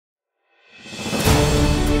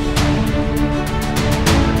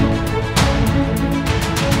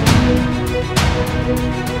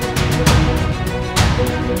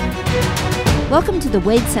the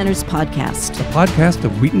Wade Center's podcast. The podcast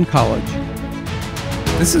of Wheaton College.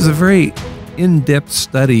 This is a very in-depth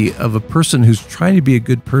study of a person who's trying to be a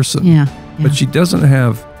good person, but she doesn't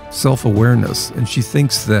have self-awareness, and she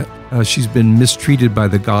thinks that she's been mistreated by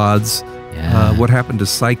the gods. What happened to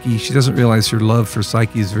Psyche? She doesn't realize her love for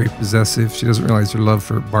Psyche is very possessive. She doesn't realize her love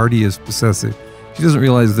for Barty is possessive. She doesn't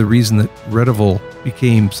realize the reason that Redival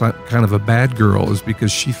became kind of a bad girl is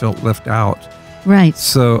because she felt left out. Right.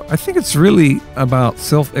 So I think it's really about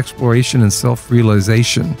self-exploration and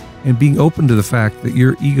self-realization and being open to the fact that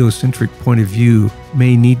your egocentric point of view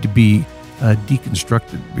may need to be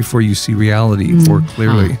deconstructed before you see reality more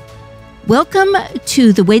clearly. Welcome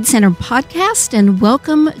to the Wade Center podcast and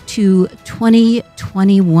welcome to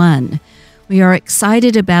 2021. We are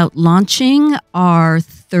excited about launching our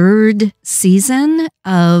third season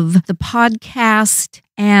of the podcast,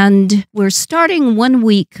 and we're starting 1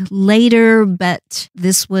 week later, but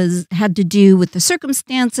this had to do with the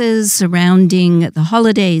circumstances surrounding the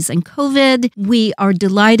holidays and COVID. We are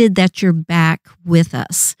delighted that you're back with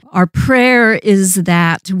us. Our prayer is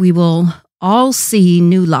that we will all see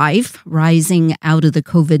new life rising out of the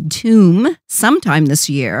COVID tomb sometime this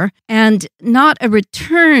year, and not a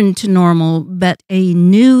return to normal, but a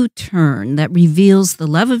new turn that reveals the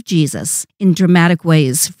love of Jesus in dramatic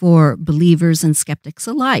ways for believers and skeptics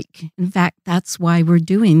alike. In fact, that's why we're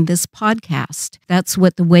doing this podcast. That's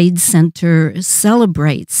what the Wade Center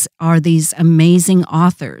celebrates, are these amazing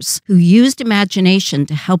authors who used imagination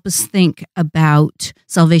to help us think about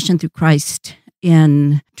salvation through Christ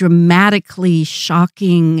in dramatically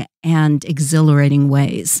shocking and exhilarating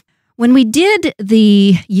ways. When we did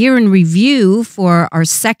the year in review for our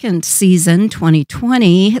second season,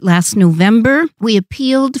 2020, last November, we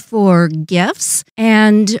appealed for gifts,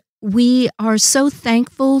 and we are so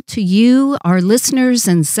thankful to you, our listeners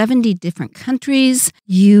in 70 different countries.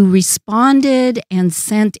 You responded and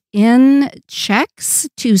sent in checks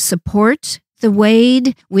to support the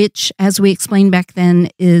Wade, which, as we explained back then,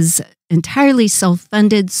 is entirely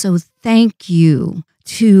self-funded. So thank you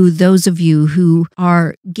to those of you who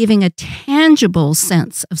are giving a tangible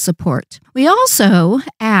sense of support. We also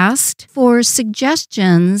asked for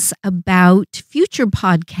suggestions about future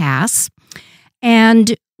podcasts,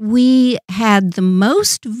 and we had the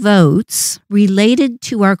most votes related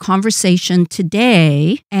to our conversation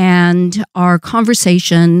today and our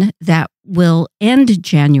conversation that will end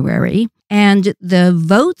January. And the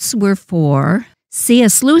votes were for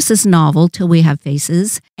C.S. Lewis's novel, Till We Have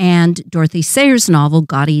Faces, and Dorothy Sayers' novel,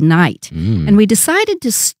 Gaudy Night. And we decided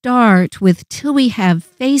to start with Till We Have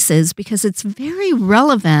Faces because it's very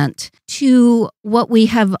relevant to what we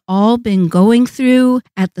have all been going through.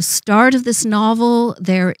 At the start of this novel,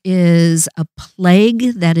 there is a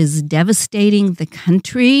plague that is devastating the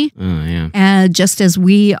country. Just as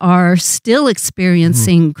we are still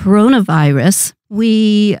experiencing coronavirus,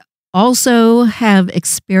 we also have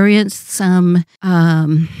experienced some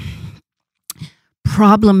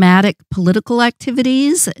problematic political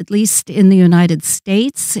activities, at least in the United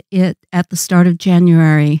States, at the start of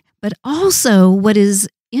January. But also what is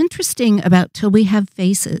interesting about Till We Have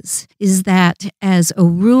Faces is that as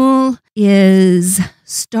Orual is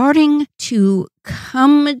starting to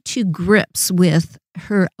come to grips with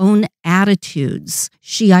her own attitudes,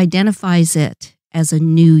 she identifies it as a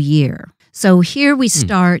new year. So here we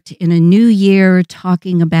start in a new year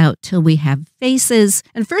talking about Till We Have Faces.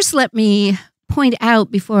 And first, let me point out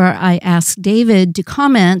before I ask David to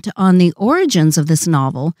comment on the origins of this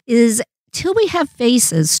novel is Till We Have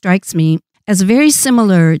Faces strikes me as very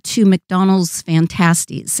similar to MacDonald's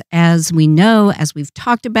Phantastes. As we know, as we've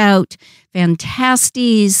talked about,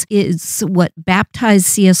 Phantastes is what baptized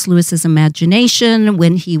C.S. Lewis's imagination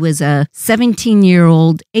when he was a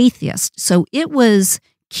 17-year-old atheist. So it was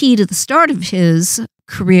key to the start of his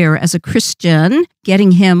career as a Christian,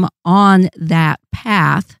 getting him on that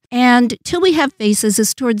path. And Till We Have Faces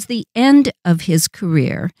is towards the end of his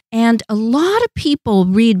career. And a lot of people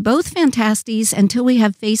read both Phantastes and Till We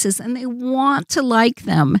Have Faces, and they want to like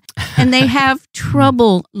them, and they have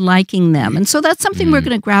trouble liking them. And so that's something we're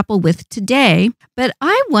going to grapple with today. But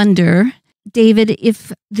I wonder, David,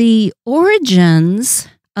 if the origins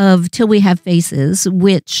of Till We Have Faces,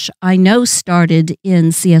 which I know started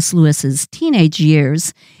in C.S. Lewis's teenage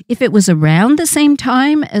years, if it was around the same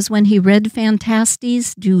time as when he read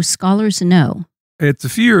Phantastes, do scholars know? It's a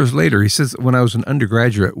few years later. He says, when I was an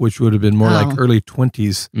undergraduate, which would have been more like early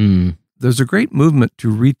 20s, there's a great movement to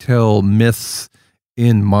retell myths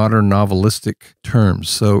in modern novelistic terms.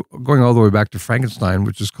 So going all the way back to Frankenstein,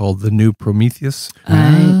 which is called the New Prometheus.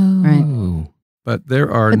 Right. But there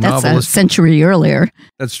are But that's novelists. a century earlier.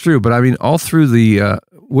 That's true. But I mean, all through the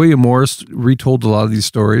William Morris retold a lot of these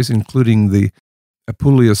stories, including the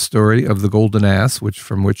Apuleius story of the golden ass,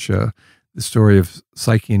 from which the story of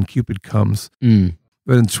Psyche and Cupid comes.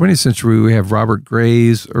 But in the 20th century, we have Robert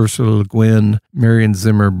Graves, Ursula Le Guin, Marion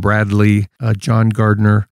Zimmer Bradley, John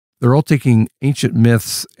Gardner. They're all taking ancient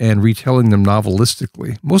myths and retelling them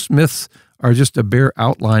novelistically. Most myths are just a bare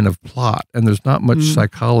outline of plot, and there's not much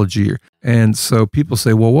psychology. And so people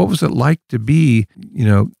say, well, what was it like to be,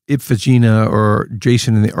 Iphigenia or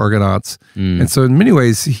Jason and the Argonauts? And so in many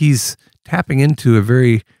ways, he's tapping into a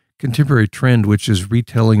very contemporary trend, which is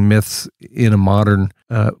retelling myths in a modern,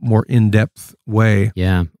 more in-depth way.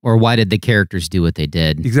 Yeah. Or why did the characters do what they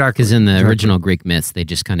did? Exactly. Because in the original Greek myths, they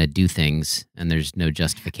just kind of do things and there's no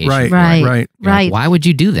justification. Right. Why would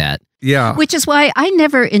you do that? Yeah. Which is why I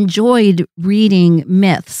never enjoyed reading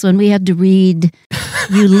myths. When we had to read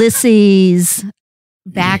Ulysses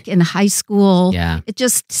back in high school, it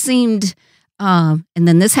just seemed, and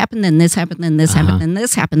then this happened, then this happened, then this happened, then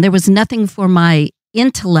this happened. There was nothing for my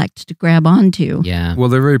intellect to grab onto. Yeah. Well,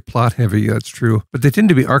 they're very plot heavy, that's true. But they tend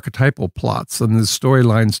to be archetypal plots, and the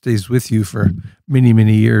storyline stays with you for many,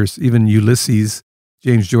 many years. Even Ulysses,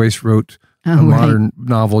 James Joyce wrote a modern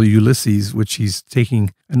novel, Ulysses, which he's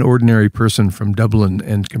taking an ordinary person from Dublin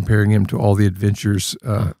and comparing him to all the adventures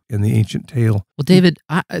in the ancient tale. Well, David,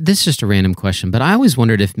 this is just a random question, but I always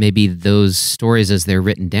wondered if maybe those stories as they're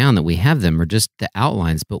written down that we have them are just the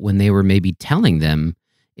outlines, but when they were maybe telling them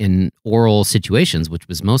in oral situations, which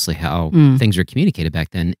was mostly how things were communicated back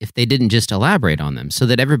then, if they didn't just elaborate on them so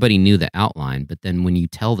that everybody knew the outline, but then when you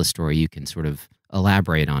tell the story, you can sort of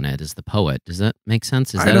elaborate on it as the poet. Does that make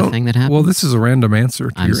sense? Is that a thing that happens? Well, this is a random answer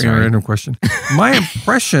to your random question. My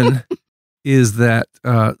impression is that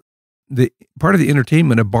the part of the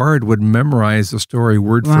entertainment, a bard would memorize the story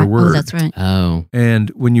word for word. Oh, that's right. Oh. And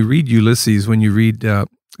when you read Ulysses, when you read the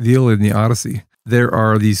Iliad and the Odyssey, there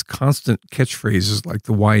are these constant catchphrases like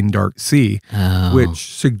the wine dark sea,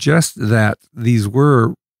 which suggest that these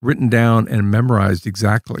were written down and memorized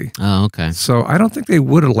exactly. Oh, okay. So I don't think they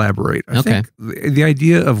would elaborate. I think the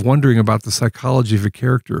idea of wondering about the psychology of a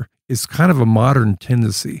character is kind of a modern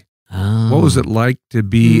tendency. Oh. What was it like to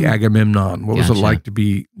be Agamemnon? What was it like to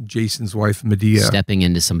be Jason's wife, Medea? Stepping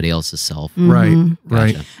into somebody else's self.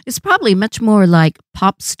 Right. It's probably much more like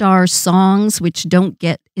pop star songs, which don't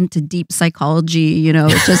get into deep psychology.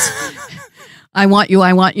 It's just, I want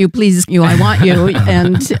you, please, I want you.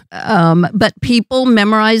 And, but people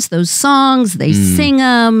memorize those songs, they sing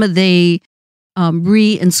them, they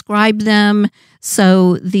re-inscribe them.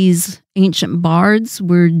 So these ancient bards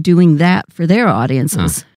were doing that for their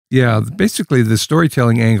audiences. Yeah, basically the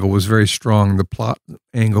storytelling angle was very strong. The plot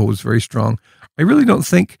angle was very strong. I really don't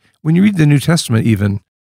think, when you read the New Testament even,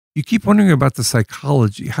 you keep wondering about the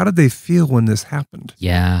psychology. How did they feel when this happened?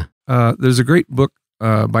 Yeah. There's a great book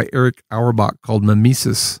by Eric Auerbach called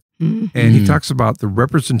Mimesis, and he talks about the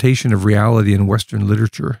representation of reality in Western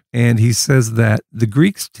literature. And he says that the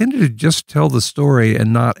Greeks tended to just tell the story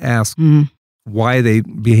and not ask why they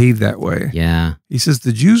behave that way. Yeah. He says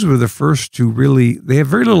the Jews were the first to really, they have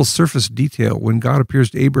very little surface detail. When God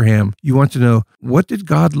appears to Abraham, you want to know, what did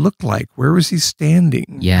God look like? Where was he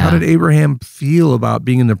standing? Yeah. How did Abraham feel about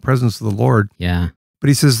being in the presence of the Lord? Yeah. But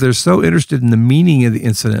he says they're so interested in the meaning of the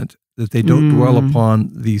incident that they don't dwell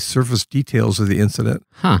upon the surface details of the incident.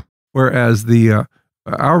 Whereas the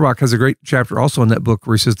Auerbach has a great chapter also in that book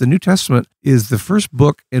where he says the New Testament is the first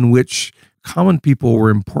book in which common people were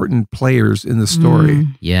important players in the story.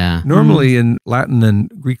 Yeah. Normally in Latin and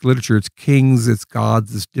Greek literature, it's kings, it's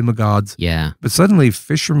gods, it's demigods. Yeah. But suddenly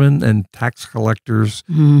fishermen and tax collectors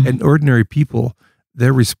and ordinary people,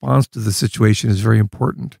 their response to the situation is very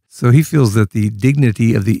important. So he feels that the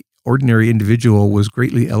dignity of the ordinary individual was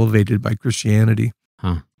greatly elevated by Christianity.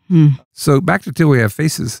 So back to Till We Have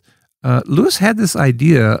Faces. Lewis had this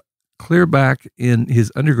idea clear back in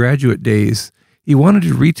his undergraduate days. He wanted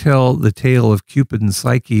to retell the tale of Cupid and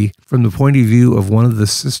Psyche from the point of view of one of the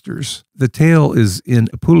sisters. The tale is in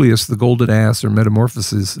Apuleius, the Golden Ass, or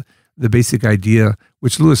Metamorphoses, the basic idea,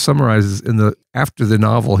 which Lewis summarizes after the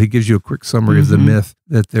novel. He gives you a quick summary of the myth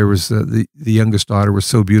that there was the youngest daughter was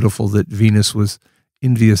so beautiful that Venus was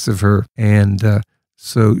envious of her, and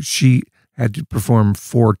so she had to perform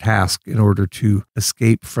 4 tasks in order to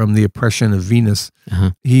escape from the oppression of Venus.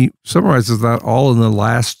 He summarizes that all in the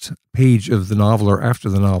last page of the novel or after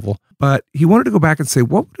the novel. But he wanted to go back and say,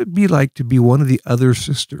 what would it be like to be one of the other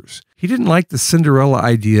sisters? He didn't like the Cinderella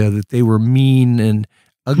idea that they were mean and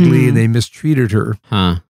ugly and they mistreated her.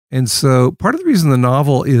 And so part of the reason the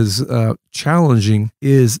novel is challenging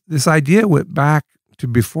is this idea went back to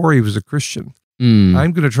before he was a Christian.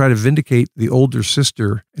 I'm going to try to vindicate the older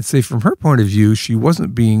sister and say from her point of view, she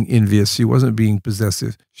wasn't being envious. She wasn't being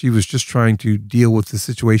possessive. She was just trying to deal with the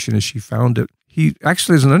situation as she found it. He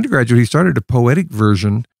actually, as an undergraduate, he started a poetic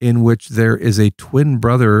version in which there is a twin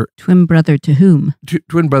brother. Twin brother to whom?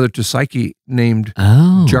 Twin brother to Psyche named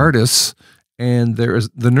Jardus. And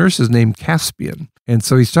the nurse is named Caspian. And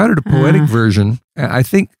so he started a poetic version. I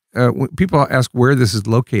think when people ask where this is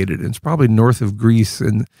located, it's probably north of Greece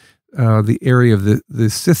in the area of the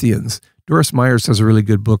Scythians. Doris Myers has a really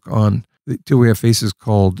good book on Till We Have Faces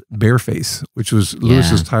called Bareface, which was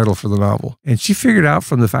Lewis's title for the novel. And she figured out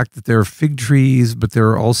from the fact that there are fig trees, but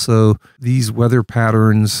there are also these weather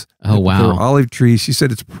patterns. Oh, wow. There are olive trees. She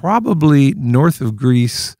said it's probably north of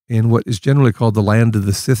Greece in what is generally called the land of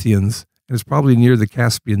the Scythians. And it's probably near the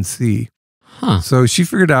Caspian Sea. So she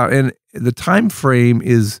figured out, and the time frame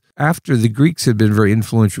is after the Greeks had been very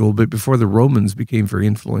influential, but before the Romans became very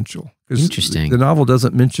influential. Interesting. The novel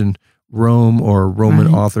doesn't mention Rome or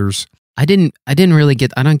Roman authors. I don't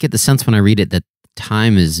get the sense when I read it that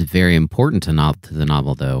time is very important to the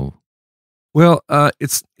novel, though. Well,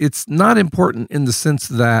 it's not important in the sense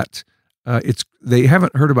that they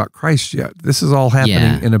haven't heard about Christ yet. This is all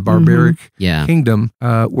happening in a barbaric kingdom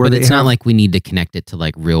but it's not like we need to connect it to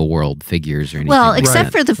like real world figures or anything. Well,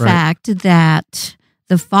 except for the fact that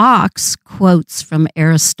the fox quotes from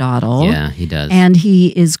Aristotle. Yeah, he does. And he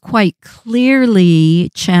is quite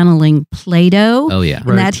clearly channeling Plato. Oh, yeah.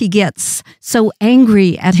 And that he gets so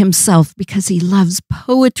angry at himself because he loves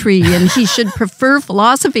poetry and he should prefer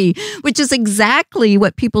philosophy, which is exactly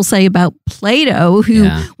what people say about Plato, who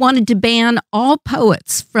wanted to ban all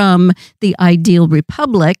poets from the ideal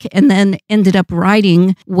republic and then ended up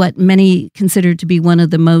writing what many consider to be one of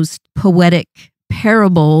the most poetic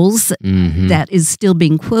parables that is still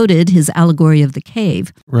being quoted, his allegory of the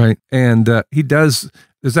cave. Right. And he does,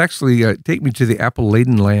 there's actually, Take Me to the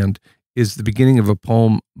Apple-Laden Land is the beginning of a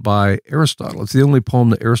poem by Aristotle. It's the only poem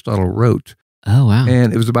that Aristotle wrote. Oh, wow.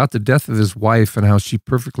 And it was about the death of his wife and how she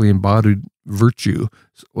perfectly embodied virtue,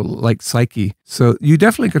 like Psyche. So you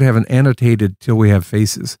definitely could have an annotated Till We Have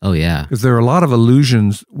Faces. Oh, yeah. Because there are a lot of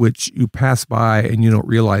allusions which you pass by and you don't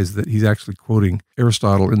realize that he's actually quoting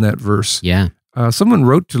Aristotle in that verse. Yeah. Someone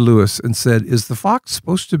wrote to Lewis and said, is the fox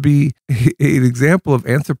supposed to be an example of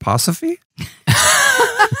anthroposophy?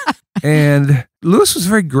 And Lewis was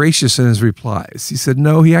very gracious in his replies. He said,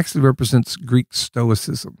 no, he actually represents Greek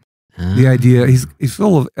stoicism. The idea, he's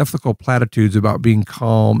full of ethical platitudes about being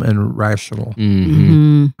calm and rational.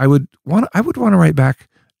 I would want to write back,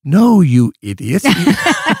 no, you idiot.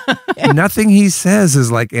 Nothing he says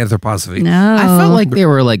is like anthroposophy. No. I felt like there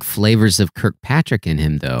were like flavors of Kirkpatrick in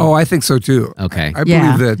him, though. Oh, I think so too. Okay. I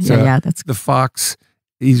believe that that's the fox,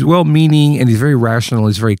 he's well-meaning and he's very rational.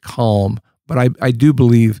 He's very calm. But I do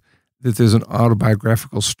believe that there's an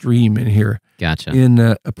autobiographical stream in here. Gotcha. In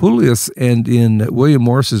Apuleius and in William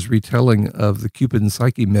Morris's retelling of the Cupid and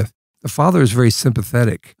Psyche myth, the father is very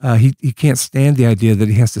sympathetic. He can't stand the idea that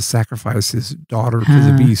he has to sacrifice his daughter to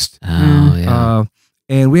the beast. Oh, yeah.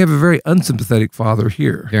 And we have a very unsympathetic father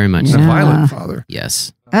here. Very much A violent father.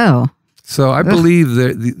 Yes. Oh. So I believe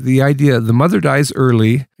that the idea, the mother dies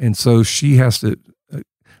early, and so she has to,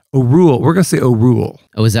 Orual, we're going to say Orual.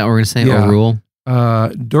 Oh, is that what we're going to say? Yeah. Orual?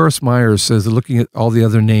 Doris Myers says that looking at all the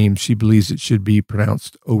other names, she believes it should be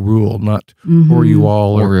pronounced Orual, not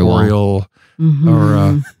Orual or Oriole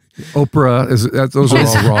or Oprah. Those are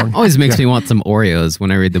all wrong. Always makes me want some Oreos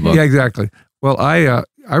when I read the book. Yeah, exactly. Well,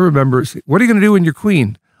 I remember, what are you going to do when you're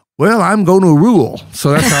queen? Well, I'm going to rule.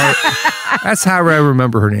 So that's how I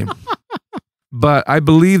remember her name. But I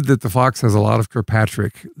believe that the fox has a lot of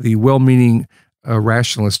Kirkpatrick, the well-meaning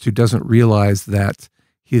rationalist who doesn't realize that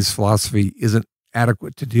his philosophy isn't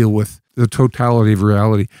adequate to deal with the totality of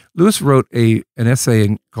reality. Lewis wrote an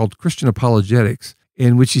essay called Christian Apologetics,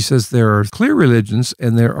 in which he says there are clear religions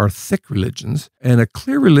and there are thick religions. And a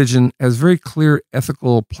clear religion has very clear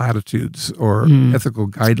ethical platitudes or ethical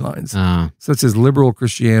guidelines, such as liberal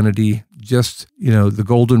Christianity, just, the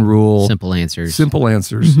golden rule. Simple answers.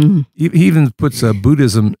 He even puts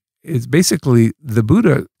Buddhism. It's basically the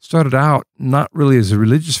Buddha started out not really as a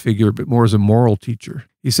religious figure, but more as a moral teacher.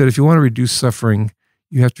 He said, if you want to reduce suffering,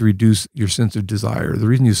 you have to reduce your sense of desire. The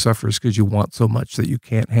reason you suffer is because you want so much that you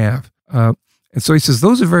can't have. And so he says,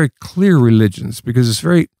 those are very clear religions because it's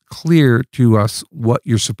very clear to us what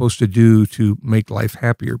you're supposed to do to make life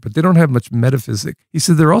happier, but they don't have much metaphysic. He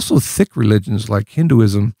said there are also thick religions like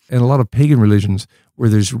Hinduism and a lot of pagan religions where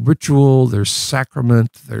there's ritual, there's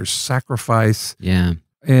sacrament, there's sacrifice. Yeah.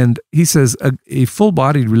 And he says a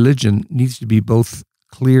full-bodied religion needs to be both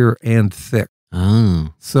clear and thick.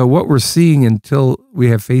 Oh. So what we're seeing until we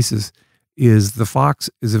have faces is the fox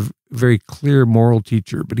is a very clear moral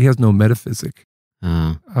teacher, but he has no metaphysic.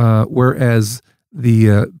 Whereas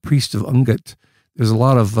the priest of Ungat, there's a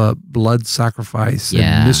lot of blood sacrifice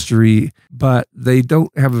and mystery, but they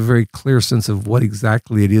don't have a very clear sense of what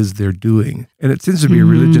exactly it is they're doing. And it tends to be a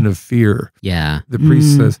religion of fear. Yeah. The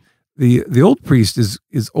priest says, the old priest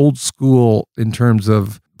is old school in terms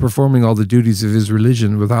of performing all the duties of his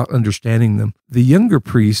religion without understanding them. The younger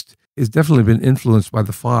priest has definitely been influenced by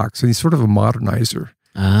the fox, and he's sort of a modernizer.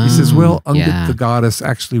 He says, well, Ungat, the goddess,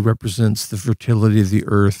 actually represents the fertility of the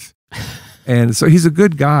earth. And so he's a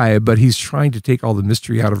good guy, but he's trying to take all the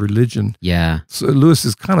mystery out of religion. Yeah. So Lewis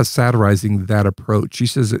is kind of satirizing that approach. He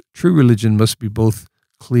says that true religion must be both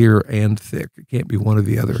clear and thick. It can't be one or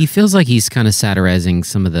the other. He feels like he's kind of satirizing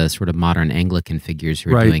some of the sort of modern Anglican figures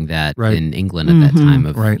who are doing that in England at that time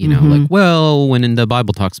of, like, well, when the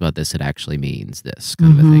Bible talks about this, it actually means this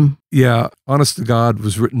kind of a thing. Yeah. Honest to God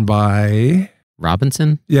was written by...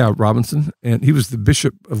 Robinson? Yeah, Robinson. And he was the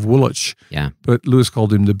Bishop of Woolwich. Yeah. But Lewis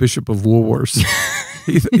called him the Bishop of Woolworths.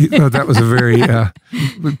 he thought that was a very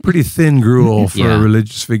pretty thin gruel for a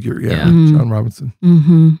religious figure. Yeah, John Robinson.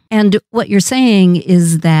 And what you're saying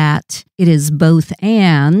is that it is both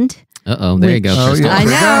and. There you go. I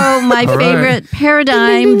know, my favorite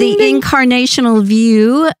paradigm, the incarnational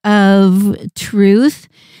view of truth.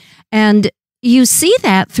 And you see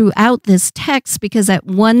that throughout this text, because at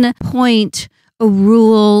one point,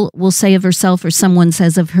 Orual will say of herself, or someone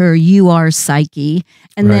says of her, you are Pscyhe.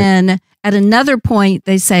 And then at another point,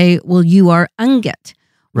 they say, well, you are Ungat.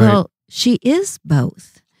 Well, she is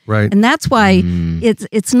both. Right. And that's why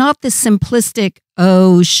it's not this simplistic,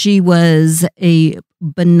 she was a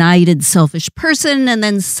benighted, selfish person, and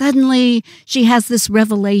then suddenly she has this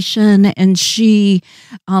revelation and she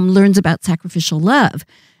learns about sacrificial love.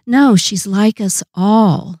 No, she's like us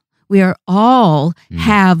all. We are all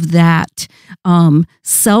have that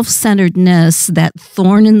self-centeredness, that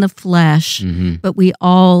thorn in the flesh, but we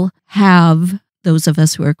all have, those of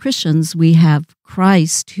us who are Christians, we have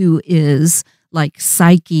Christ who is like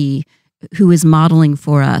Pscyhe, who is modeling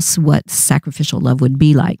for us what sacrificial love would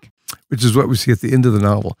be like. Which is what we see at the end of the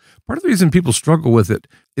novel. Part of the reason people struggle with it,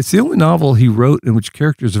 it's the only novel he wrote in which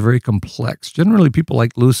characters are very complex. Generally, people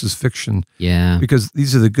like Lewis's fiction because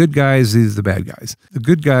these are the good guys, these are the bad guys. The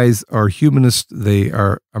good guys are humanists.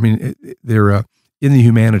 They're in the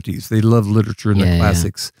humanities. They love literature and the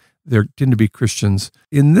classics. They tend to be Christians.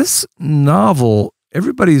 In this novel,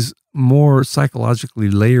 everybody's more psychologically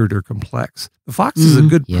layered or complex. The fox is a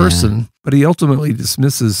good person, but he ultimately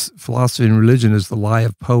dismisses philosophy and religion as the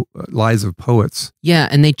lies of poets. Yeah,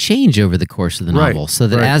 and they change over the course of the novel, so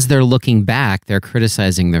that as they're looking back, they're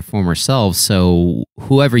criticizing their former selves. So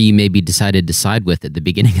whoever you maybe decided to side with at the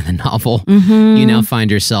beginning of the novel, you now find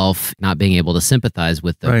yourself not being able to sympathize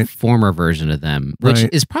with the former version of them, which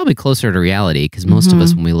is probably closer to reality, because most of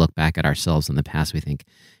us, when we look back at ourselves in the past, we think,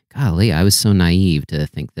 golly, I was so naive to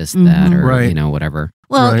think this, that, or, whatever.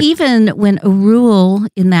 Well, even when Orual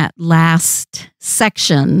in that last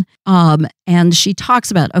section, and she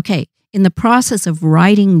talks about, okay, in the process of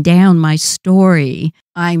writing down my story,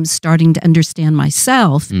 I'm starting to understand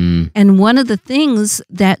myself. And one of the things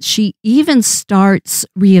that she even starts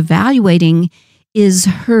reevaluating is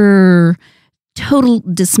her total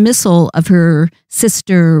dismissal of her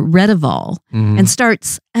sister Redival, and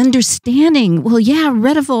starts understanding, well,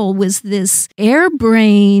 Redival was this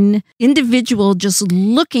airbrain individual just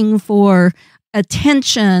looking for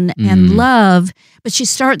attention and love, but she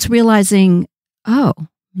starts realizing,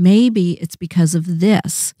 maybe it's because of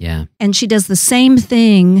this. Yeah. And she does the same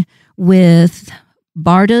thing with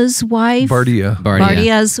Bardia's wife,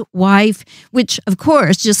 which of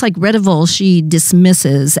course, just like Redival, she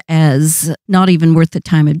dismisses as not even worth the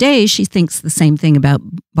time of day. She thinks the same thing about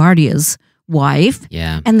Bardia's wife,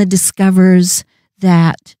 and then discovers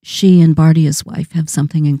that she and Bardia's wife have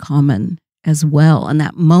something in common as well. And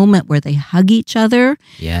that moment where they hug each other.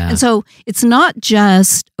 And so it's not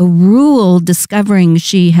just Orual discovering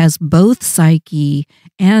she has both Pscyhe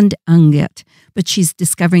and Ungat, but she's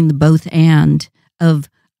discovering the both and of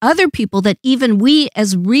other people that even we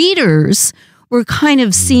as readers were kind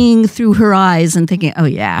of seeing through her eyes and thinking,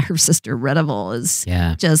 her sister Redival is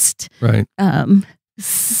just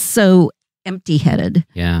so empty-headed.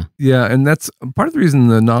 Yeah, and that's part of the reason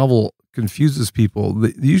the novel confuses people.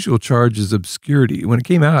 The usual charge is obscurity. When it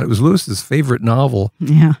came out, it was Lewis's favorite novel,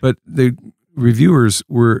 but the reviewers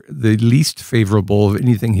were the least favorable of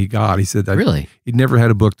anything he got. He said that he'd never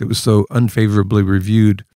had a book that was so unfavorably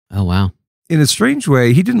reviewed. Oh, wow. In a strange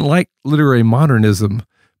way, he didn't like literary modernism,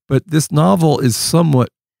 but this novel is somewhat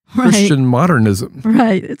Christian modernism.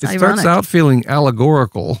 Right. It starts out feeling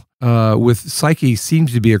allegorical, with Psyche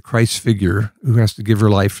seems to be a Christ figure who has to give her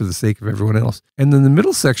life for the sake of everyone else. And then the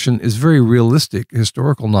middle section is very realistic,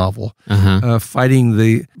 historical novel, fighting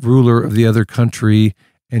the ruler of the other country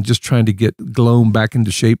and just trying to get Glome back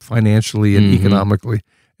into shape financially and economically.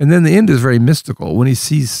 And then the end is very mystical when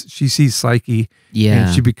she sees Psyche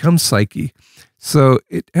and she becomes Psyche. So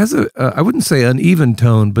it has I wouldn't say uneven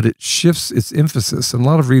tone, but it shifts its emphasis. And a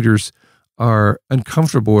lot of readers are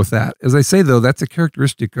uncomfortable with that. As I say, though, that's a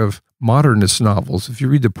characteristic of modernist novels. If you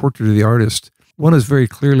read The Portrait of the Artist, one is very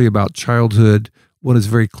clearly about childhood. One is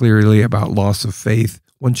very clearly about loss of faith.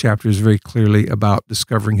 One chapter is very clearly about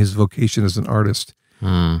discovering his vocation as an artist.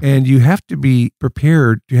 And you have to be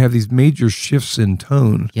prepared to have these major shifts in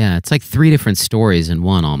tone. Yeah, it's like 3 different stories in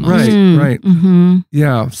one almost. Right.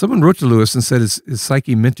 Yeah, someone wrote to Lewis and said, is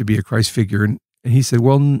Psyche meant to be a Christ figure? And he said,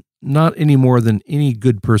 well, not any more than any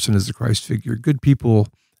good person is a Christ figure. Good people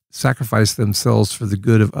sacrifice themselves for the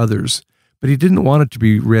good of others. But he didn't want it to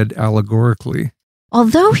be read allegorically.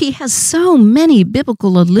 Although he has so many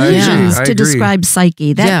biblical allusions to describe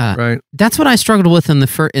Psyche. That's what I struggled with in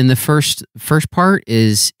the first part.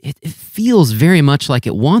 Is it feels very much like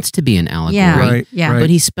it wants to be an allegory. But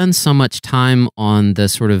he spends so much time on the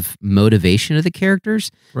sort of motivation of the characters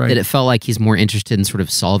that it felt like he's more interested in sort of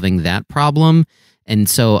solving that problem. And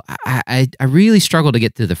so I really struggle to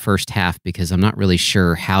get through the first half because I'm not really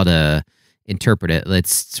sure how to interpret it.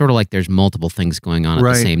 It's sort of like there's multiple things going on at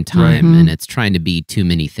the same time, and it's trying to be too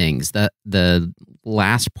many things. The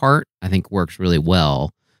last part, I think, works really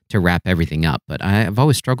well to wrap everything up, but I've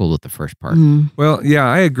always struggled with the first part. Well, yeah,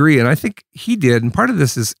 I agree, and I think he did, and part of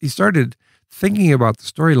this is he started thinking about the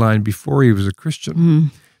storyline before he was a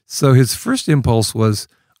Christian. So his first impulse was,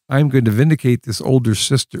 I'm going to vindicate this older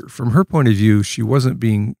sister. From her point of view, she wasn't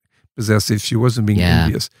being possessive, she wasn't being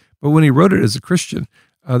envious. But when he wrote it as a Christian,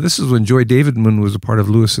 this is when Joy Davidman was a part of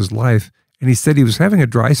Lewis's life, and he said he was having a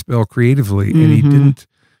dry spell creatively, and he didn't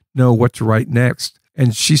know what to write next.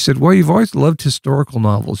 And she said, well, you've always loved historical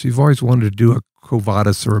novels. You've always wanted to do a Quo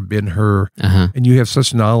Vadis or a Ben-Hur, and you have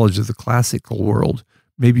such knowledge of the classical world.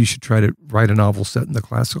 Maybe you should try to write a novel set in the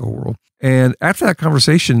classical world. And after that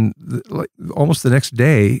conversation, almost the next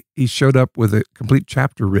day, he showed up with a complete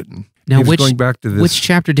chapter written. Now, going back to this. Which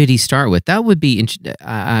chapter did he start with? That would be.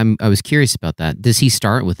 I was curious about that. Does he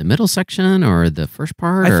start with the middle section or the first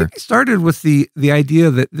part? I think he started with the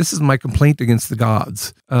idea that this is my complaint against the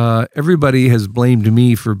gods. Everybody has blamed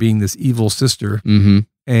me for being this evil sister,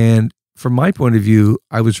 and from my point of view,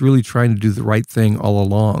 I was really trying to do the right thing all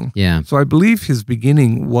along. Yeah. So I believe his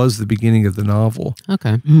beginning was the beginning of the novel.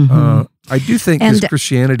 Okay. I do think his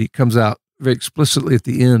Christianity comes out very explicitly at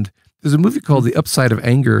the end. There's a movie called The Upside of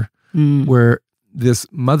Anger, where this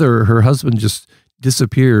mother, her husband just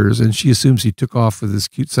disappears, and she assumes he took off with his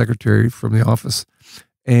cute secretary from the office.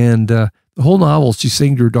 And the whole novel, she's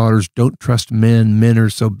saying to her daughters, don't trust men. Men are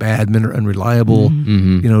so bad. Men are unreliable.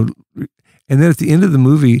 You know. And then at the end of the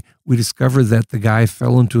movie, we discover that the guy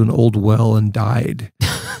fell into an old well and died.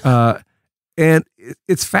 And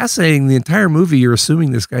it's fascinating. The entire movie, you're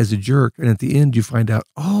assuming this guy's a jerk. And at the end, you find out,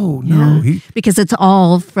 oh, no. Because it's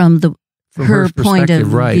all from her point of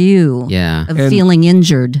view of feeling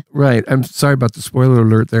injured. Right. I'm sorry about the spoiler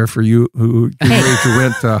alert there for you who get ready to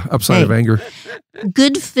rent Upside of Anger.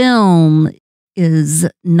 Good film is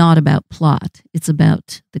not about plot. It's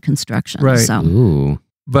about the construction. Right. So. Ooh.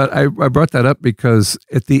 But I brought that up because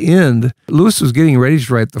at the end, Lewis was getting ready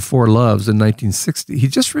to write The Four Loves in 1960.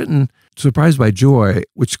 He'd just written Surprised by Joy,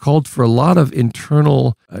 which called for a lot of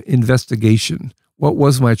internal investigation. What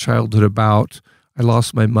was my childhood about? I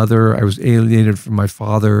lost my mother. I was alienated from my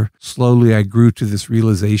father. Slowly, I grew to this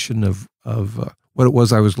realization of what it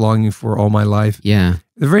was I was longing for all my life. Yeah.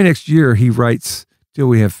 The very next year, he writes Till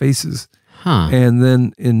We Have Faces. And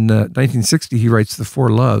then in 1960, he writes The Four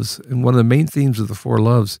Loves. And one of the main themes of The Four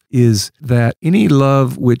Loves is that any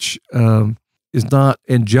love which is not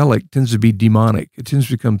angelic tends to be demonic. It tends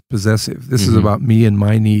to become possessive. This is about me and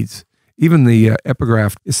my needs. Even the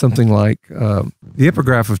epigraph is something like, the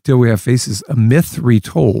epigraph of Till We Have Faces, a myth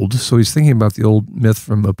retold. So he's thinking about the old myth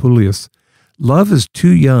from Apuleius. Love is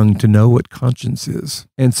too young to know what conscience is.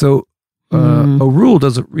 And so Orual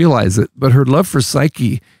doesn't realize it, but her love for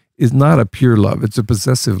Psyche is not a pure love. It's a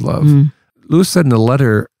possessive love. Lewis said in a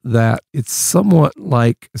letter that it's somewhat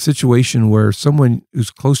like a situation where someone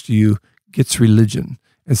who's close to you gets religion,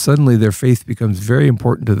 and suddenly their faith becomes very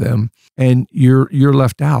important to them, and you're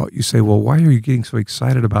left out. You say, well, why are you getting so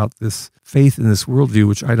excited about this faith in this worldview,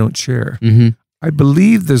 which I don't share? I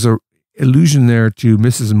believe there's a allusion there to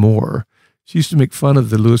Mrs. Moore, she used to make fun of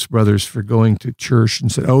the Lewis brothers for going to church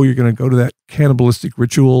and said, "Oh, you're going to go to that cannibalistic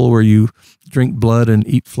ritual where you drink blood and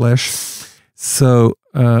eat flesh." So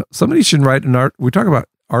somebody should write an art. We talk about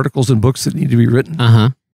articles and books that need to be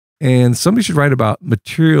written. And somebody should write about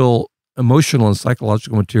emotional and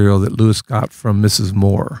psychological material that Lewis got from Mrs.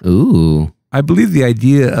 Moore. Ooh. I believe the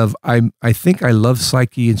idea of, I think I love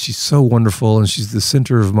Psyche and she's so wonderful and she's the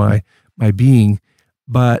center of my being,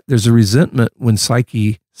 but there's a resentment when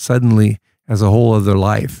Psyche suddenly has a whole other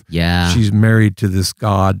life. Yeah. She's married to this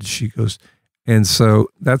god. She goes, and so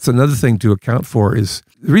that's another thing to account for is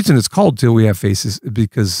the reason it's called Till We Have Faces is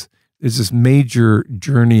because there's this major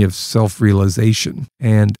journey of self-realization.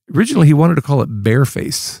 And originally he wanted to call it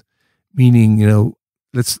Bareface, meaning,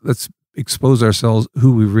 let's expose ourselves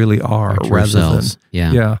who we really are rather than.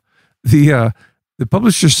 Yeah. The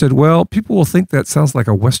publisher said, well, people will think that sounds like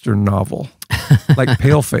a Western novel, like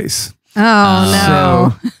Paleface.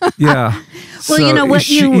 Oh, no. So, yeah. Well, you know what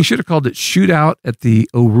you should have called it Shootout at the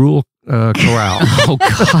Orual Corral. Oh,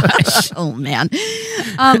 gosh. Oh, man.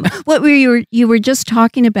 What you were just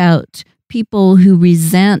talking about people who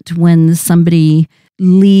resent when somebody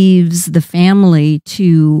leaves the family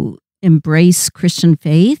to embrace Christian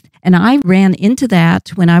faith. And I ran into that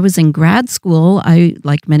when I was in grad school.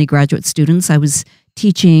 Like many graduate students, I was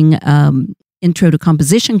teaching Intro to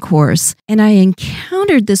Composition course, and I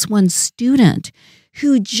encountered this one student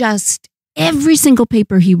who just, every single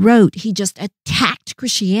paper he wrote, he just attacked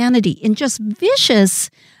Christianity in just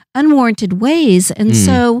vicious, unwarranted ways. And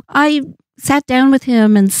so I sat down with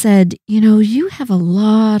him and said, you have a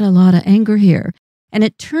lot of anger here. And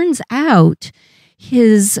it turns out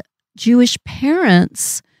his Jewish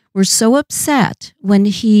parents were so upset when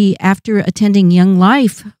he, after attending Young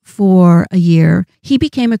Life for a year, he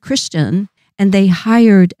became a Christian and they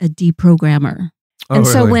hired a deprogrammer. And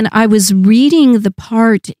so when I was reading the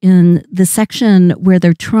part in the section where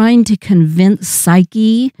they're trying to convince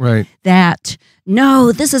Psyche that,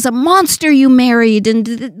 no, this is a monster you married and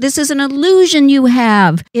this is an illusion you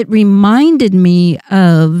have, it reminded me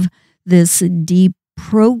of this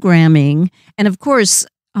deprogramming. And of course,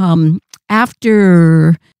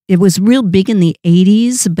 after it was real big in the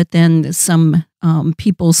 80s, but then some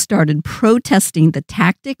people started protesting the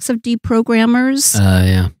tactics of deprogrammers.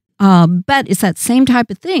 But it's that same type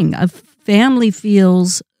of thing. A family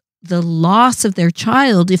feels the loss of their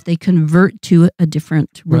child if they convert to a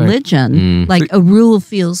different religion. Like Orual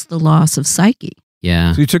feels the loss of Psyche.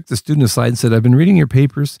 Yeah. So you took the student aside and said, I've been reading your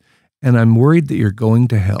papers and I'm worried that you're going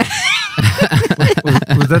to hell.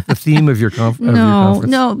 was that the theme of your conference?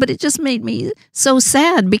 No, but it just made me so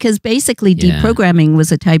sad because basically deprogramming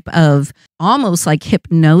was a type of almost like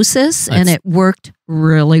hypnosis and it worked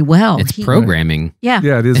really well. It's programming. Yeah,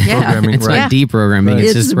 it is programming. It's not deprogramming. Right.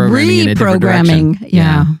 It's just programming in a different direction.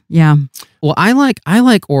 Yeah. Well, I like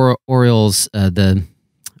Orual's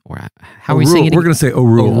how are we saying it? We're going to say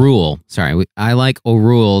Orual. Orual. Sorry, I like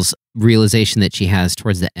Orual's realization that she has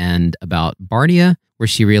towards the end about Bardia, where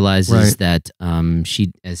she realizes that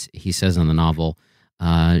she, as he says in the novel,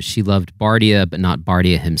 she loved Bardia, but not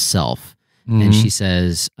Bardia himself. And she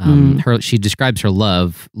says, she describes her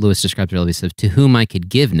love, Lewis describes her love, he says, to whom I could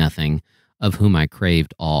give nothing, of whom I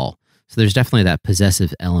craved all. So there's definitely that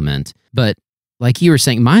possessive element. But like you were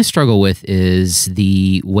saying, my struggle with is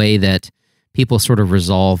the way that people sort of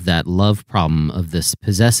resolve that love problem of this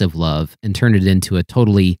possessive love and turn it into a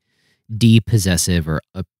totally depossessive or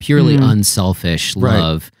a purely unselfish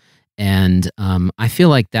love. And I feel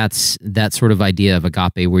like that's that sort of idea of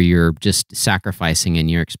agape where you're just sacrificing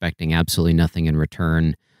and you're expecting absolutely nothing in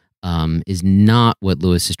return is not what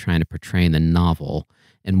Lewis is trying to portray in the novel.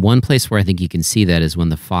 And one place where I think you can see that is when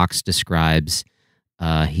the fox describes,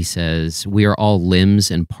 he says, we are all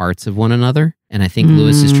limbs and parts of one another. And I think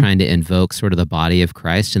Lewis is trying to invoke sort of the body of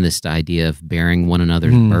Christ and this idea of bearing one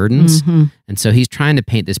another's burdens. And so he's trying to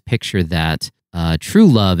paint this picture that true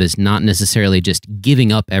love is not necessarily just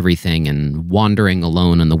giving up everything and wandering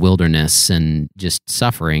alone in the wilderness and just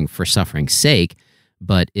suffering for suffering's sake,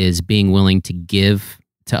 but is being willing to give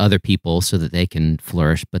to other people so that they can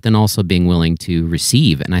flourish, but then also being willing to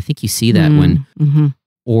receive. And I think you see that when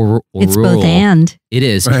Orual, it's both and. It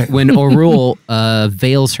is. Right. When Orual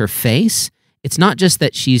veils her face, it's not just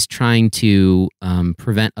that she's trying to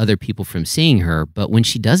prevent other people from seeing her, but when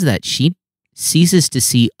she does that, she ceases to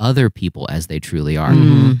see other people as they truly are.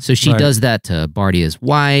 So she does that to Bardia's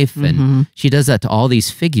wife, and she does that to all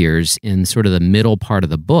these figures in sort of the middle part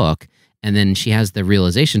of the book. And then she has the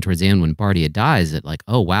realization towards the end when Bardia dies that like,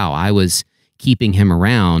 oh, wow, I was keeping him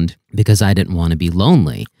around because I didn't want to be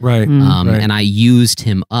lonely. Right. And I used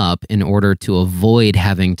him up in order to avoid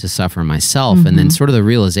having to suffer myself. And then sort of the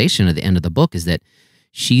realization at the end of the book is that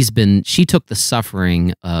she took the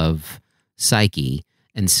suffering of Psyche,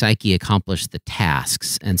 and Psyche accomplished the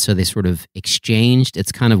tasks. And so they sort of exchanged.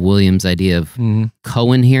 It's kind of William's idea of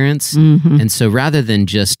co-inherence. And so rather than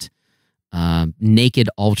just naked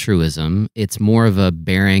altruism, it's more of a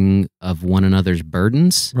bearing of one another's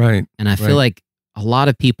burdens. Right. And I feel like a lot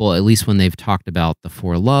of people, at least when they've talked about the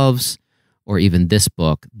Four Loves or even this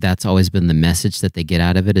book, that's always been the message that they get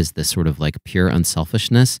out of it, is this sort of like pure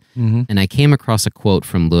unselfishness. And I came across a quote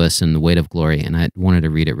from Lewis in The Weight of Glory, and I wanted to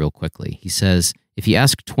read it real quickly. He says, "If you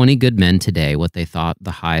ask 20 good men today what they thought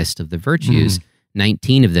the highest of the virtues,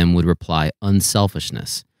 19 of them would reply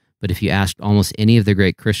unselfishness. But if you asked almost any of the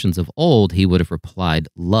great Christians of old, he would have replied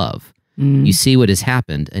love. You see what has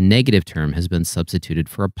happened. A negative term has been substituted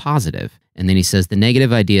for a positive." And then he says, "The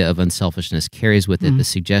negative idea of unselfishness carries with it the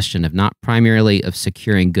suggestion of not primarily of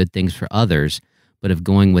securing good things for others, but of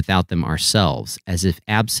going without them ourselves, as if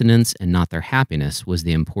abstinence and not their happiness was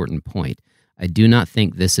the important point. I do not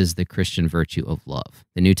think this is the Christian virtue of love.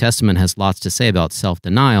 The New Testament has lots to say about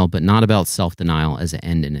self-denial, but not about self-denial as an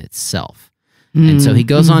end in itself." And so he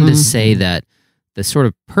goes on to say that the sort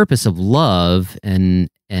of purpose of love, and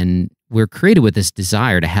we're created with this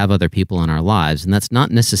desire to have other people in our lives, and that's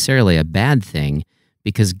not necessarily a bad thing,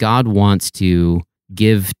 because God wants to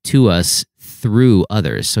give to us through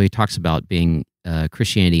others. So he talks about being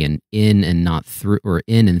Christianity in and not through, or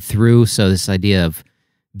in and through. So this idea of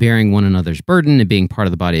bearing one another's burden and being part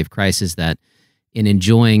of the body of Christ is that in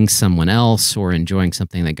enjoying someone else or enjoying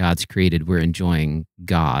something that God's created, we're enjoying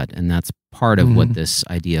God, and that's part of what this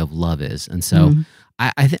idea of love is. And so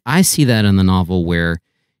I see that in the novel, where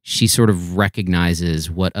she sort of recognizes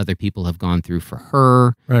what other people have gone through for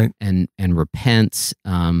her, and repents,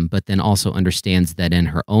 but then also understands that in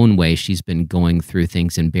her own way, she's been going through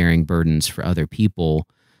things and bearing burdens for other people,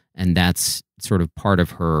 and that's sort of part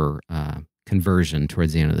of her conversion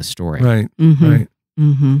towards the end of the story. Right.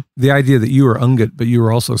 The idea that you were Ungut, but you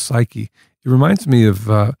were also Psyche. It reminds me of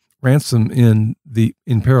Ransom in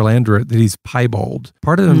Paralandra, that he's piebald.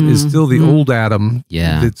 Part of him is still the old Adam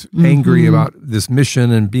that's angry about this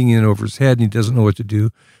mission and being in over his head, and he doesn't know what to do.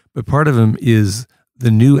 But part of him is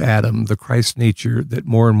the new Adam, the Christ nature, that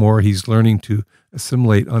more and more he's learning to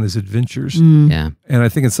assimilate on his adventures. Yeah. And I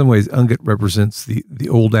think in some ways Ungut represents the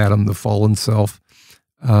old Adam, the fallen self.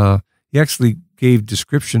 He actually gave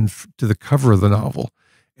description to the cover of the novel,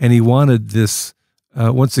 and he wanted this,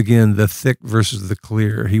 once again, the thick versus the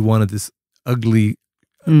clear. He wanted this ugly,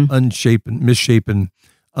 misshapen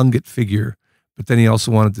Ungut figure, but then he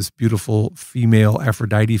also wanted this beautiful female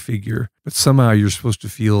Aphrodite figure. But somehow you're supposed to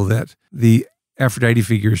feel that the Aphrodite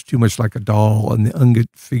figure is too much like a doll, and the Ungut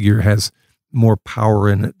figure has more power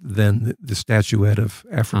in it than the statuette of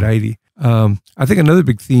Aphrodite. I think another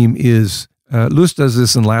big theme is, Lewis does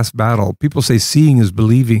this in Last Battle. People say seeing is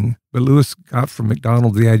believing, but Lewis got from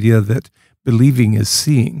MacDonald the idea that believing is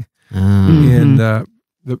seeing. And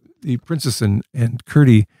the princess and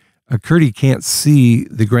Curdy, Curdy can't see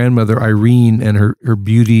the grandmother Irene and her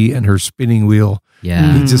beauty and her spinning wheel.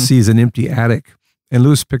 Yeah. He just sees an empty attic. And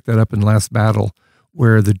Lewis picked that up in Last Battle,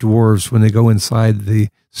 where the dwarves, when they go inside the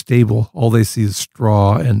stable, all they see is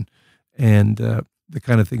straw and the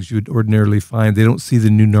kind of things you would ordinarily find. They don't see the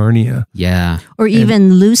new Narnia. Yeah. Or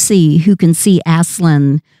even Lucy, who can see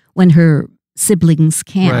Aslan when her siblings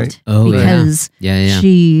can't. Because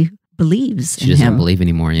she believes in him. She doesn't believe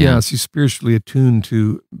anymore, Yeah, she's spiritually attuned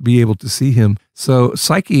to be able to see him. So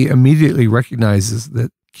Psyche immediately recognizes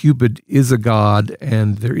that Cupid is a god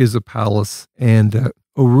and there is a palace, and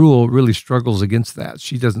Orual really struggles against that.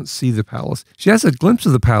 She doesn't see the palace. She has a glimpse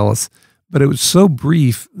of the palace, but it was so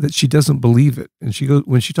brief that she doesn't believe it. And she goes,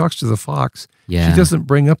 when she talks to the fox, she doesn't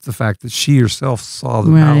bring up the fact that she herself saw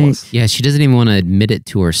the palace. Yeah, she doesn't even want to admit it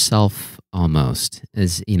to herself, almost,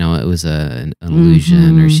 as, you know, it was an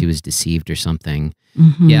illusion, or she was deceived or something.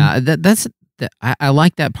 Yeah, I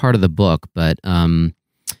like that part of the book, but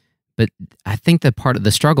I think that part of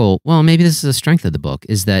the struggle, well, maybe this is the strength of the book,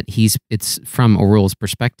 is that it's from Orual's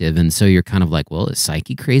perspective, and so you're kind of like, well, is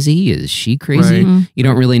Psyche crazy? Is she crazy? You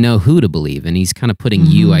don't really know who to believe, and he's kind of putting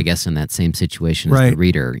you, I guess, in that same situation as the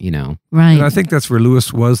reader, you know. And I think that's where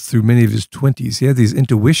Lewis was through many of his 20s. He had these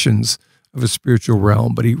intuitions of a spiritual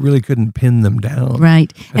realm, but he really couldn't pin them down.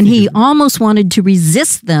 And he almost wanted to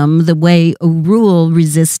resist them the way Orual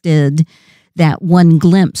resisted that one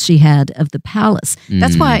glimpse she had of the palace.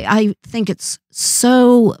 That's why I think it's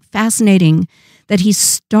so fascinating that he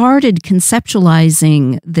started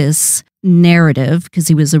conceptualizing this narrative, because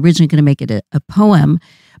he was originally going to make it a poem,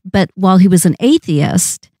 but while he was an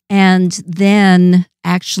atheist, and then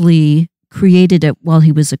actually created it while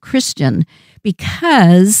he was a Christian,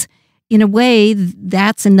 because in a way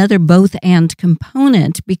that's another both and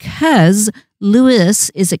component, because Lewis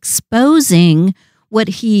is exposing what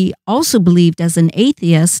he also believed as an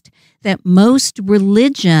atheist, that most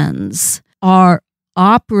religions are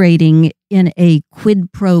operating in a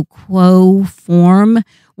quid pro quo form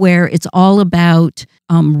where it's all about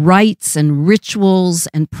rites and rituals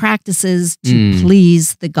and practices to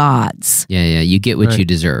please the gods. Yeah. You get what you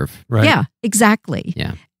deserve. Right. Yeah, exactly.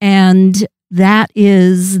 Yeah. And that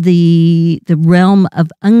is the realm of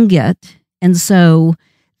Ungut. And so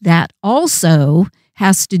that also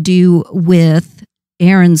has to do with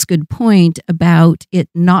Aaron's good point about it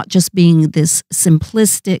not just being this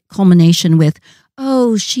simplistic culmination with,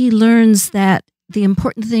 oh, she learns that the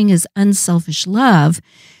important thing is unselfish love,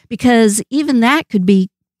 because even that could be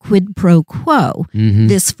quid pro quo,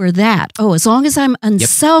 this for that. Oh, as long as I'm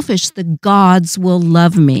unselfish, the gods will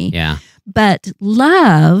love me. Yeah. But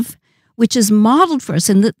love, which is modeled for us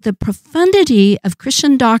in the profundity of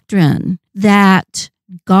Christian doctrine, that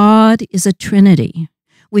God is a Trinity,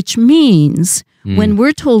 which means when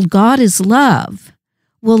we're told God is love,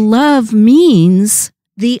 well, love means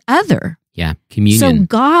the other. Yeah, communion. So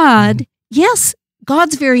God, yes,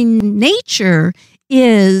 God's very nature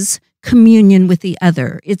is communion with the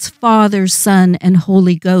other. It's Father, Son, and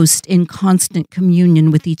Holy Ghost in constant communion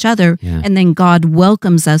with each other. Yeah. And then God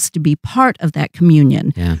welcomes us to be part of that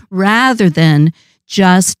communion rather than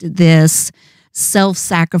just this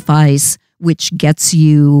self-sacrifice which gets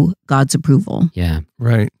you God's approval. Yeah.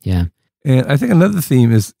 Right. Yeah. And I think another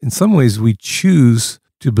theme is, in some ways, we choose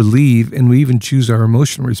to believe, and we even choose our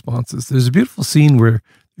emotional responses. There's a beautiful scene where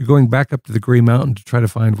you're going back up to the Gray Mountain to try to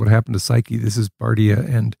find what happened to Psyche. This is Bardia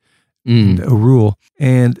and Orual.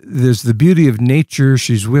 And there's the beauty of nature.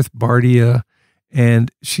 She's with Bardia,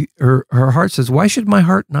 and her heart says, why should my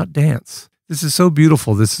heart not dance? This is so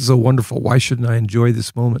beautiful. This is so wonderful. Why shouldn't I enjoy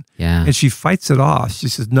this moment? Yeah. And she fights it off. She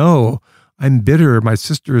says, no, I'm bitter. My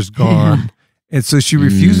sister is gone. Yeah. And so she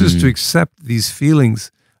refuses to accept these feelings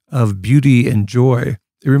of beauty and joy.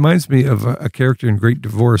 It reminds me of a character in Great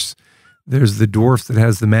Divorce. There's the dwarf that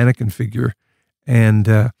has the mannequin figure. And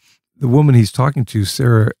the woman he's talking to,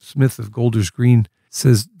 Sarah Smith of Golders Green,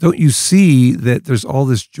 says, don't you see that there's all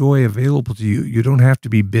this joy available to you? You don't have to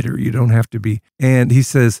be bitter. You don't have to be. And he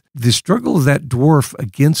says, the struggle of that dwarf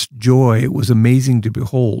against joy was amazing to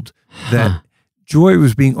behold. That joy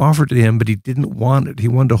was being offered to him, but he didn't want it. He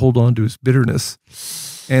wanted to hold on to his bitterness.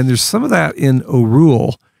 And there's some of that in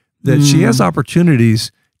Orual, that she has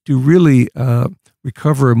opportunities to really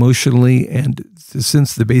recover emotionally and to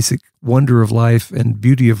sense the basic wonder of life and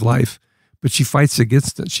beauty of life, but she fights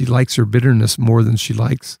against it. She likes her bitterness more than she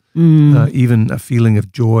likes even a feeling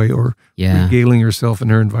of joy or regaling herself in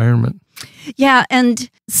her environment. Yeah,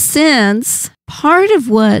 and since part of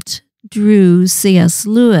what drew C.S.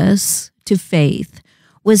 Lewis to faith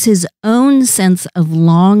was his own sense of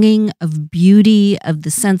longing, of beauty, of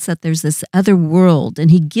the sense that there's this other world.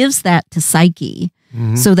 And he gives that to Psyche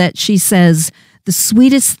so that she says, the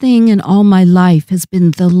sweetest thing in all my life has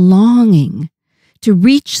been the longing to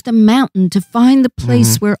reach the mountain, to find the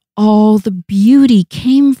place where all the beauty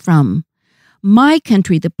came from. My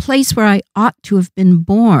country, the place where I ought to have been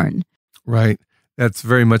born. Right. That's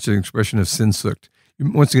very much an expression of Sehnsucht.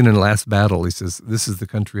 Once again, in the last battle, he says, this is the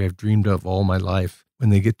country I've dreamed of all my life. When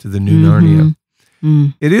they get to the new Narnia.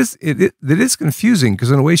 It is confusing because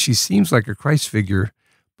in a way she seems like a Christ figure,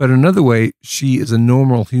 but in another way she is a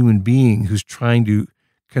normal human being who's trying to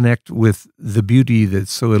connect with the beauty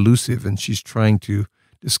that's so elusive, and she's trying to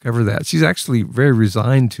discover that. She's actually very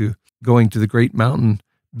resigned to going to the great mountain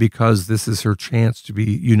because this is her chance to be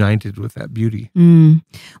united with that beauty.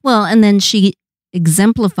 Well, and then she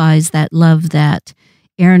exemplifies that love that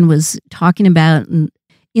Aaron was talking about,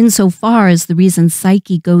 insofar as the reason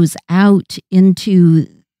Psyche goes out into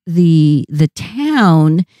the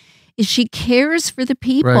town is she cares for the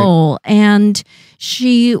people, and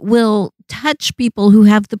she will touch people who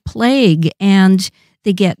have the plague and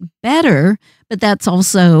they get better. But that's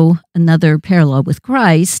also another parallel with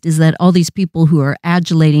Christ, is that all these people who are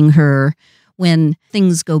adulating her, when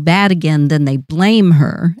things go bad again, then they blame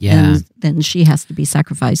her, and then she has to be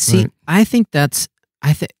sacrificed. See, I think that's,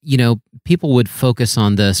 people would focus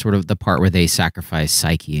on the sort of the part where they sacrifice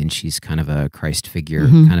Psyche and she's kind of a Christ figure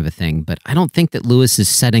kind of a thing. But I don't think that Lewis is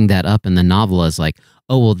setting that up in the novel as like,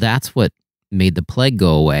 oh, well, that's what made the plague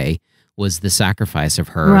go away. was the sacrifice of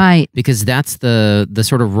her. Right. Because that's the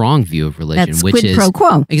sort of wrong view of religion. That's which quid is, pro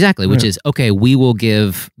quo. Exactly, which is, okay, we will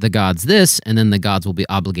give the gods this, and then the gods will be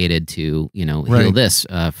obligated to, heal this,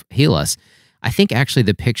 heal us. I think actually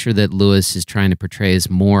the picture that Lewis is trying to portray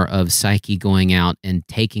is more of Psyche going out and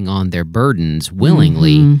taking on their burdens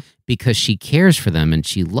willingly because she cares for them and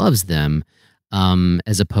she loves them,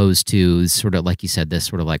 as opposed to sort of, like you said, this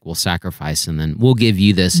sort of like, we'll sacrifice and then we'll give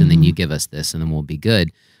you this and then you give us this and then we'll be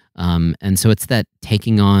good. And so it's that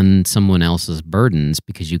taking on someone else's burdens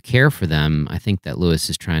because you care for them. I think that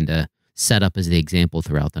Lewis is trying to set up as the example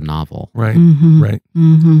throughout the novel. Right, right.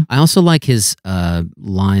 I also like his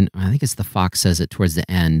line, I think it's the fox says it towards the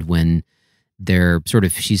end when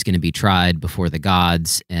she's going to be tried before the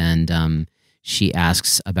gods and she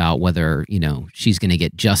asks about whether, she's going to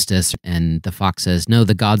get justice and the fox says, no,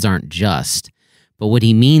 the gods aren't just. But what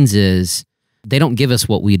he means is they don't give us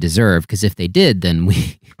what we deserve because if they did, then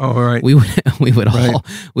we would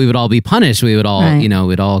all be punished. We would all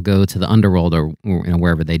we'd all go to the underworld or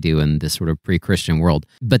wherever they do in this sort of pre-Christian world.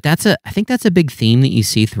 But I think that's a big theme that you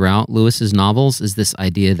see throughout Lewis's novels is this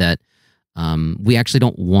idea that we actually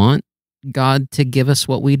don't want God to give us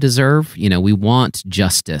what we deserve. We want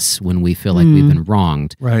justice when we feel like we've been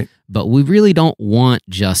wronged. Right. But we really don't want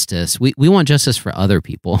justice. We want justice for other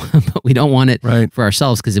people, but we don't want it for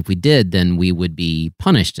ourselves because if we did, then we would be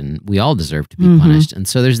punished and we all deserve to be punished. And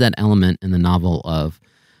so there's that element in the novel of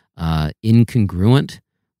incongruent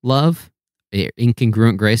love,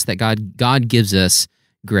 incongruent grace that God gives us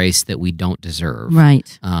grace that we don't deserve.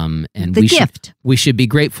 Right. And gift. We should be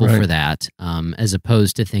grateful for that, as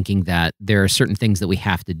opposed to thinking that there are certain things that we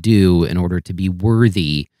have to do in order to be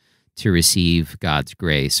worthy to receive God's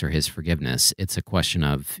grace or his forgiveness. It's a question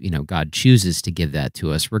of, God chooses to give that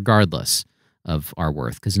to us regardless of our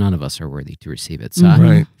worth because none of us are worthy to receive it. So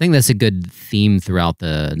I think that's a good theme throughout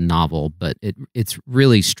the novel, but it's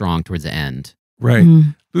really strong towards the end. Right.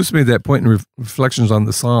 Lewis made that point in Reflections on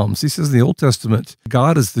the Psalms. He says in the Old Testament,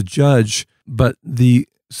 God is the judge, but the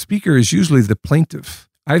speaker is usually the plaintiff.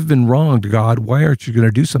 I've been wronged, God. Why aren't you going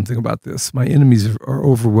to do something about this? My enemies are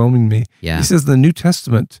overwhelming me. Yeah. He says in the New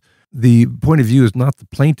Testament, the point of view is not the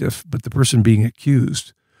plaintiff, but the person being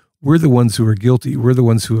accused. We're the ones who are guilty. We're the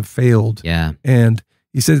ones who have failed. Yeah. And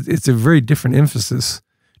he said it's a very different emphasis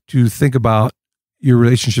to think about your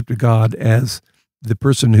relationship to God as the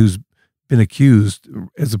person who's been accused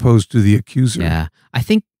as opposed to the accuser. Yeah. I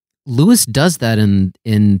think Lewis does that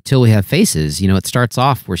in Till We Have Faces. It starts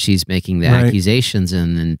off where she's making the accusations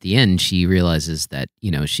and then at the end she realizes that,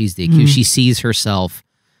 she's the accused. She sees herself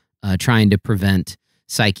trying to prevent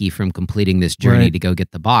Psyche from completing this journey to go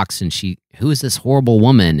get the box and who is this horrible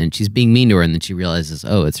woman? And she's being mean to her and then she realizes,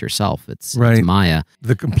 oh, it's herself. It's Maya.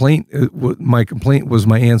 The complaint, my complaint was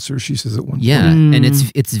my answer, she says at one point. Yeah. And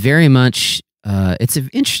it's very much, it's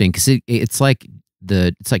interesting because it's like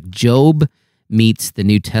Job meets the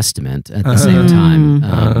New Testament at the same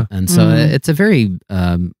time. And so it's a very,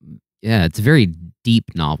 it's a very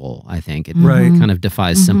deep novel, I think. It kind of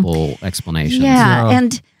defies simple explanations. Yeah,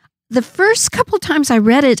 and the first couple times I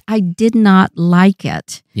read it, I did not like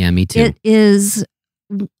it. Yeah, me too. It is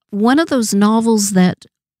one of those novels that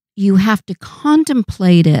you have to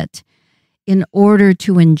contemplate it in order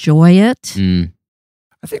to enjoy it.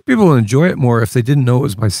 I think people will enjoy it more if they didn't know it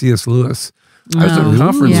was by C.S. Lewis. I was at a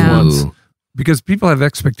conference once because people have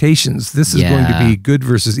expectations. This is going to be good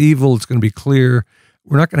versus evil. It's going to be clear.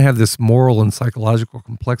 We're not going to have this moral and psychological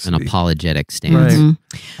complexity. An apologetic stance. Right.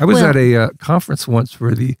 I was at a conference once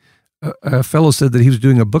where a fellow said that he was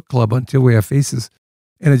doing a book club on Till We Have Faces,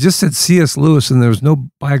 and it just said C.S. Lewis, and there was no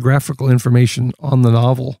biographical information on the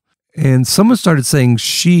novel. And someone started saying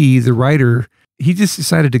she, the writer, he just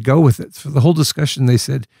decided to go with it. For the whole discussion, they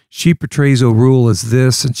said she portrays Orual as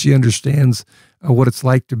this, and she understands what it's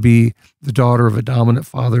like to be the daughter of a dominant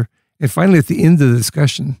father. And finally, at the end of the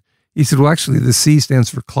discussion, he said, well, actually, the C stands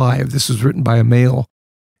for Clive. This was written by a male.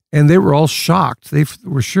 And they were all shocked. They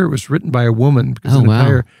were sure it was written by a woman because an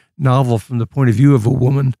entire novel from the point of view of a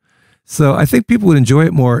woman. So I think people would enjoy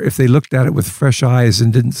it more if they looked at it with fresh eyes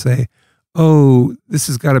and didn't say, oh, this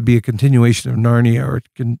has got to be a continuation of Narnia or a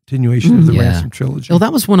continuation of the Ransom trilogy. Well,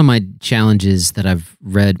 that was one of my challenges that I've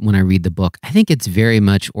read when I read the book. I think it's very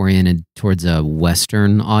much oriented towards a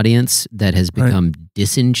Western audience that has become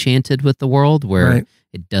disenchanted with the world, where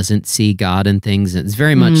it doesn't see God in things. It's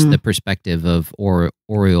very much the perspective of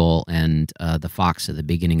Orual and the fox at the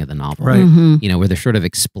beginning of the novel, where they're sort of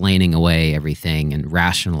explaining away everything and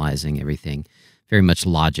rationalizing everything, very much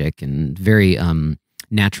logic and very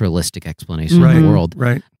naturalistic explanation of the world.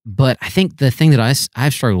 Right. But I think the thing that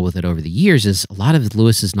I've struggled with it over the years is a lot of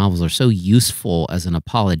Lewis's novels are so useful as an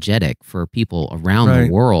apologetic for people around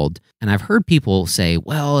the world. And I've heard people say,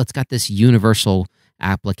 well, it's got this universal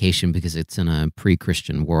application because it's in a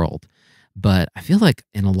pre-Christian world. But I feel like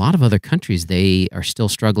in a lot of other countries, they are still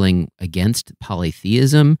struggling against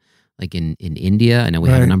polytheism, like in India. I know we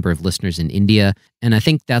have a number of listeners in India. And I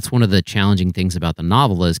think that's one of the challenging things about the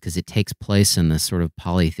novel is because it takes place in this sort of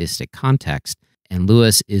polytheistic context. And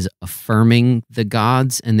Lewis is affirming the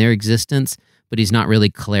gods and their existence, but he's not really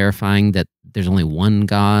clarifying that there's only one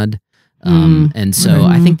God. And so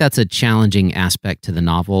I think that's a challenging aspect to the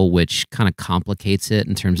novel, which kind of complicates it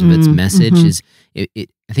in terms of its message. Is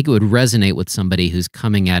I think it would resonate with somebody who's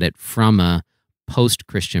coming at it from a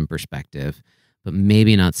post-Christian perspective, but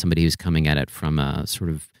maybe not somebody who's coming at it from a sort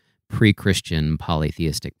of pre-Christian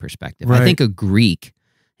polytheistic perspective. I think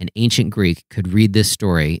an ancient Greek could read this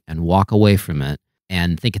story and walk away from it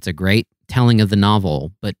and think it's a great telling of the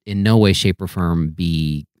novel, but in no way, shape, or form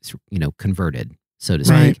be, converted, so to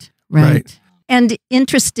speak. Right. And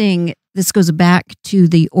interesting, this goes back to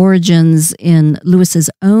the origins in Lewis's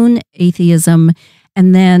own atheism,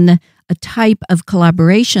 and then a type of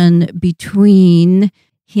collaboration between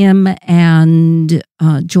him and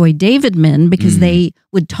Joy Davidman, because they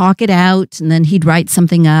would talk it out and then he'd write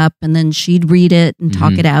something up and then she'd read it and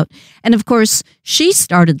talk it out. And of course, she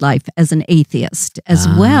started life as an atheist as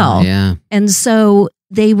well. Yeah. And so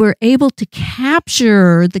they were able to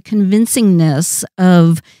capture the convincingness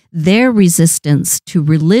of their resistance to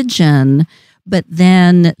religion, but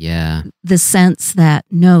then the sense that,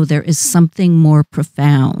 no, there is something more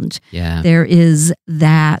profound. Yeah. There is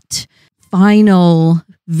that final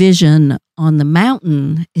vision on the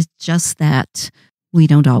mountain. It's just that we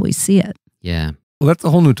don't always see it. Yeah. Well, that's a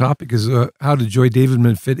whole new topic, is how did Joy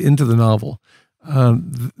Davidman fit into the novel?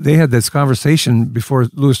 They had this conversation before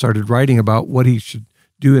Lewis started writing about what he should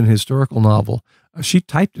do in a historical novel. She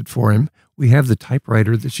typed it for him. We have the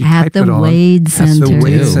typewriter that she typed it on. At the Wade Center. At the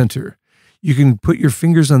Wade Center. You can put your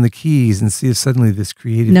fingers on the keys and see if suddenly this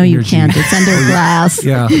creative energy. No, you can't. It's under glass.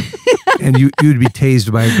 Yeah. And you'd be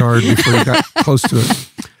tased by a guard before you got close to it.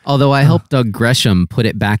 Although I helped Doug Gresham put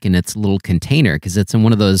it back in its little container, because it's in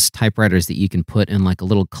one of those typewriters that you can put in like a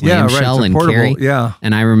little clamshell and carry. Yeah.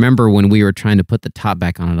 And I remember when we were trying to put the top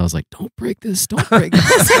back on it, I was like, don't break this, don't break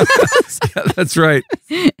this. Yeah, that's right.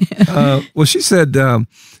 Well, she said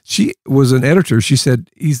she was an editor. She said,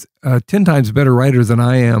 he's a 10 times better writer than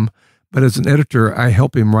I am, but as an editor, I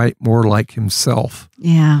help him write more like himself.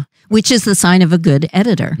 Yeah, which is the sign of a good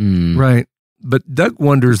editor. Right. But Doug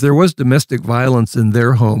wonders, there was domestic violence in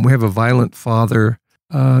their home. We have a violent father.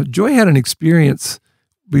 Joy had an experience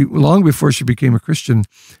long before she became a Christian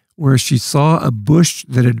where she saw a bush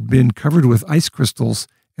that had been covered with ice crystals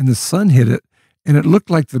and the sun hit it and it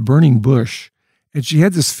looked like the burning bush. And she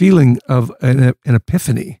had this feeling of an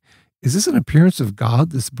epiphany. Is this an appearance of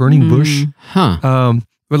God, this burning bush?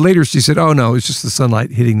 But later she said, oh no, it's just the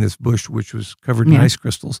sunlight hitting this bush, which was covered in ice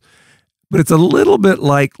crystals. But it's a little bit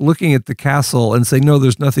like looking at the castle and saying, no,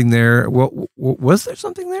 there's nothing there. Was there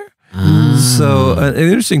something there? So an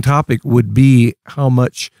interesting topic would be how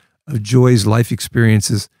much of Joy's life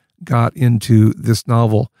experiences got into this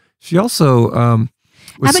novel. She also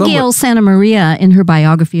Abigail Santa Maria, in her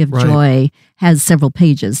biography of Joy, has several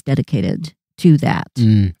pages dedicated to that.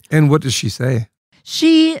 And what does she say?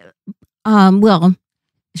 She,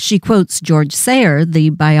 she quotes George Sayre, the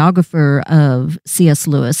biographer of C.S.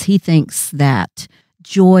 Lewis. He thinks that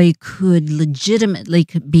Joy could legitimately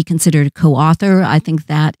be considered a co-author. I think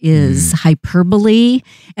that is hyperbole.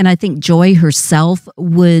 And I think Joy herself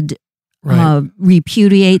would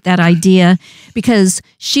repudiate that idea, because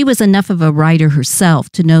she was enough of a writer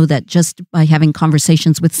herself to know that just by having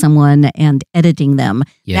conversations with someone and editing them,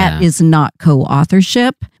 that is not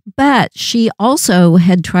co-authorship. But she also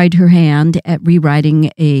had tried her hand at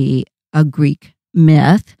rewriting a Greek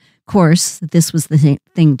myth. Of course, this was the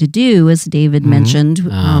thing to do, as David mentioned,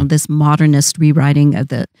 this modernist rewriting of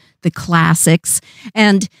the classics.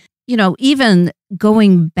 And, even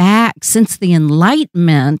going back since the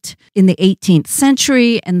Enlightenment in the 18th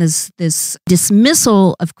century and this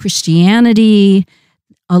dismissal of Christianity,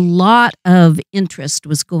 a lot of interest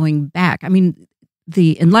was going back. I mean,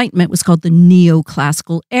 the Enlightenment was called the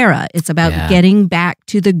neoclassical era. It's about getting back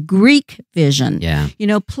to the Greek vision.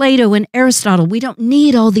 Plato and Aristotle, we don't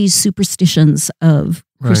need all these superstitions of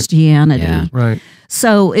Christianity. Right.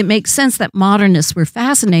 So it makes sense that modernists were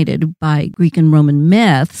fascinated by Greek and Roman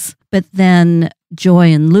myths, but then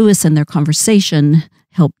Joy and Lewis and their conversation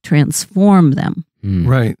helped transform them.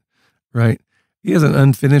 Right. He has an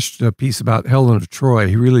unfinished piece about Helen of Troy.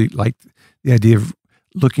 He really liked the idea of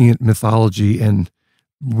looking at mythology and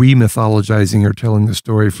re-mythologizing or telling the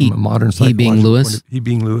story from a modern psychological He being Lewis? He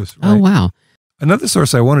being Lewis, right. Oh, wow. Another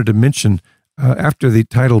source I wanted to mention, after the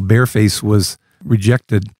title Bareface was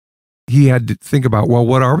rejected, he had to think about, well,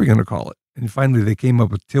 what are we going to call it? And finally they came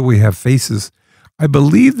up with Till We Have Faces. I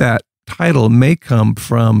believe that title may come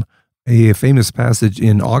from a famous passage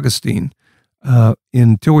in Augustine.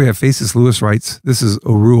 In Till We Have Faces, Lewis writes, this is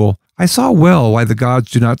Orual, I saw well why the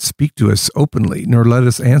gods do not speak to us openly, nor let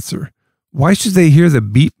us answer. Why should they hear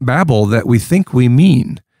the babble that we think we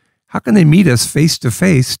mean? How can they meet us face to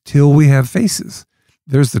face till we have faces?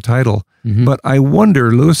 There's the title. Mm-hmm. But I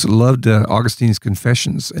wonder, Lewis loved Augustine's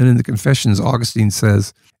Confessions. And in the Confessions, Augustine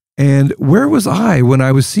says, and where was I when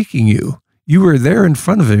I was seeking you? You were there in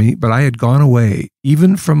front of me, but I had gone away,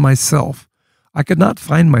 even from myself. I could not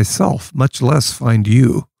find myself, much less find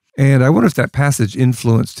you. And I wonder if that passage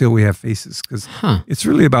influenced Till We Have Faces, because it's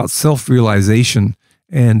really about self-realization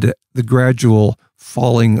and the gradual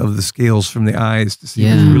falling of the scales from the eyes to see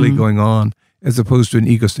what's really going on, as opposed to an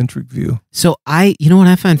egocentric view. So you know what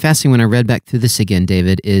I find fascinating when I read back through this again,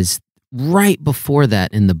 David, is right before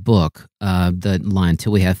that in the book, the line,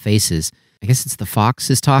 Till We Have Faces, I guess it's the fox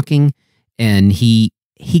is talking, and he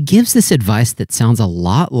gives this advice that sounds a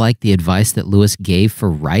lot like the advice that Lewis gave for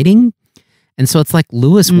writing. And so it's like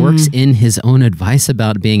Lewis works in his own advice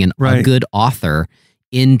about being a good author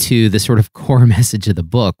into the sort of core message of the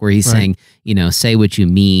book, where he's saying, say what you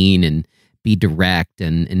mean and be direct,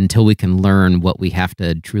 and until we can learn what we have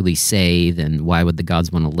to truly say, then why would the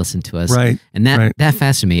gods want to listen to us? Right. And that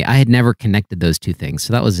fascinated me. I had never connected those two things,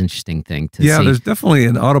 so that was an interesting thing to see. Yeah, there's definitely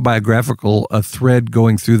an autobiographical thread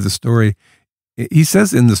going through the story. He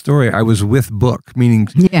says in the story, I was with book, meaning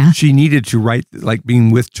she needed to write, like being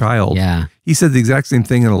with child. Yeah. He said the exact same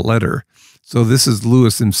thing in a letter. So this is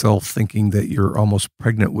Lewis himself thinking that you're almost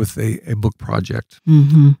pregnant with a book project.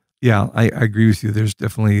 Mm-hmm. Yeah, I agree with you. There's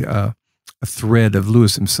definitely a thread of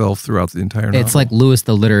Lewis himself throughout the entire novel. It's like Lewis,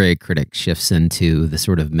 the literary critic, shifts into the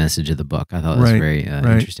sort of message of the book. I thought it was very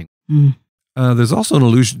interesting. Mm. There's also an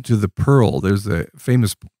allusion to the pearl. There's a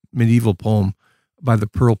famous medieval poem by the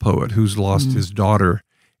pearl poet who's lost his daughter,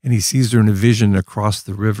 and he sees her in a vision across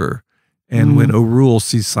the river. And when Orual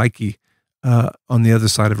sees Pscyhe on the other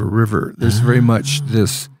side of a river, there's very much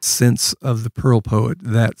this sense of the pearl poet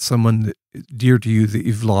that someone dear to you that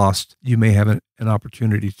you've lost, you may have an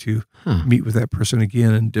opportunity to meet with that person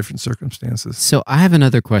again in different circumstances. So I have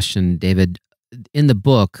another question, David. In the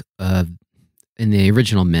book, in the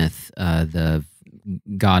original myth, the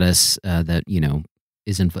goddess that,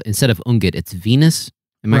 is instead of Ungit, it's Venus.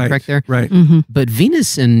 Am I correct there? Right. Mm-hmm. But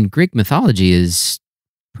Venus in Greek mythology is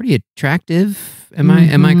pretty attractive. Am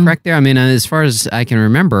I correct there? I mean, as far as I can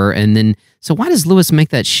remember. And then, so why does Lewis make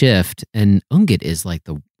that shift? And Ungit is like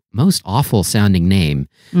the most awful sounding name.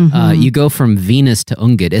 You go from Venus to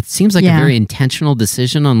Ungit. It seems like a very intentional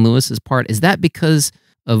decision on Lewis's part. Is that because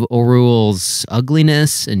of Orual's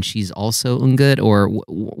ugliness and she's also Ungit? Or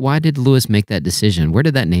why did Lewis make that decision? Where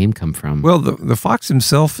did that name come from? Well, the fox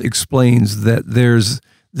himself explains that there's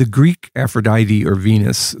the Greek Aphrodite or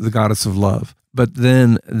Venus, the goddess of love. But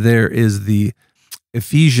then there is the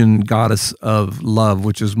Ephesian goddess of love,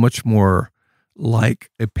 which is much more like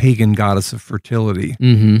a pagan goddess of fertility.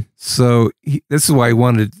 Mm-hmm. So this is why I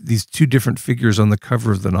wanted these two different figures on the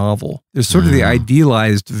cover of the novel. There's sort of the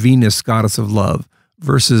idealized Venus, goddess of love,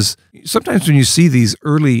 versus sometimes when you see these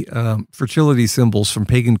early fertility symbols from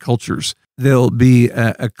pagan cultures, there'll be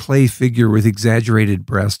a clay figure with exaggerated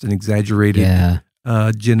breast and exaggerated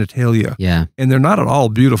genitalia. Yeah. And they're not at all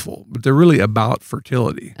beautiful, but they're really about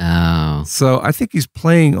fertility. Oh. So I think he's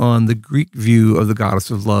playing on the Greek view of the goddess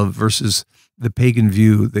of love versus the pagan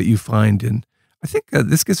view that you find in, I think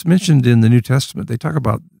this gets mentioned in the New Testament. They talk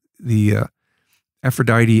about the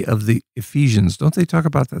Aphrodite of the Ephesians. Don't they talk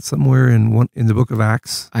about that somewhere in the book of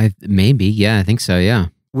Acts? Maybe. Yeah, I think so. Yeah.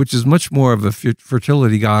 Which is much more of a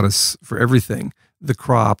fertility goddess for everything. The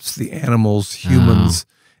crops, the animals, humans,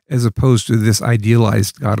 as opposed to this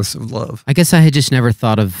idealized goddess of love. I guess I had just never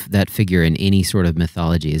thought of that figure in any sort of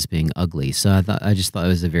mythology as being ugly. So I just thought it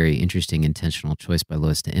was a very interesting, intentional choice by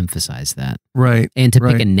Lewis to emphasize that. Right. And to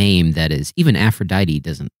pick a name that is, even Aphrodite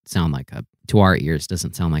doesn't sound like to our ears,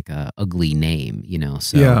 doesn't sound like a ugly name,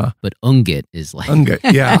 So, but Ungit is like. Ungit,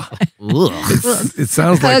 yeah. It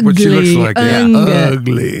sounds like what she looks like.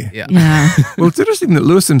 Ugly. Yeah. Well, it's interesting that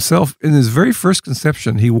Lewis himself, in his very first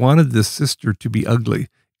conception, he wanted this sister to be ugly.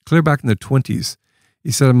 Clear back in the 20s, he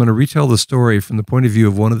said, I'm going to retell the story from the point of view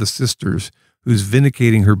of one of the sisters who's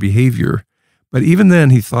vindicating her behavior. But even then,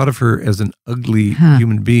 he thought of her as an ugly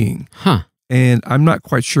human being. And I'm not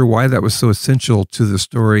quite sure why that was so essential to the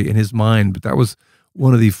story in his mind, but that was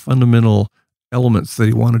one of the fundamental elements that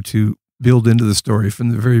he wanted to build into the story from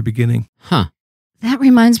the very beginning. Huh. That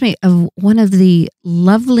reminds me of one of the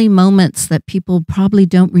lovely moments that people probably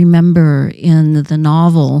don't remember in the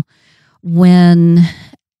novel, when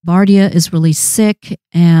Bardia is really sick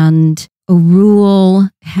and Orual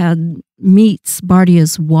meets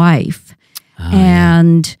Bardia's wife.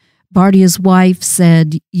 And Bardia's wife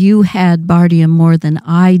said, "You had Bardia more than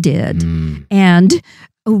I did." And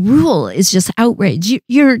Orual is just outraged.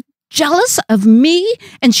 You're jealous of me?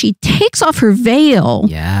 And she takes off her veil.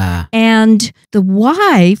 Yeah. And the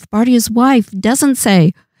wife, Bardia's wife, doesn't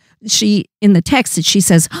say, in the text, she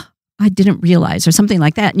says, "I didn't realize," or something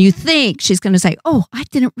like that. And you think she's going to say, "Oh, I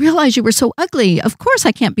didn't realize you were so ugly. Of course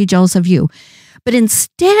I can't be jealous of you." But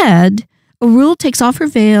instead, Orual takes off her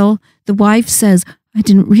veil. The wife says, "I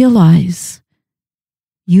didn't realize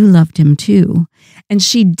you loved him too." And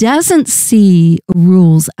she doesn't see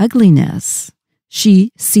Orual's ugliness.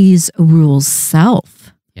 She sees Orual's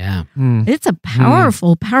self. Yeah. It's a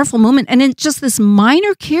powerful, powerful moment. And it's just this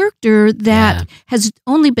minor character that has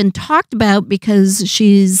only been talked about because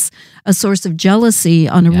she's a source of jealousy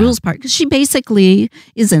on Orual's part. Because she basically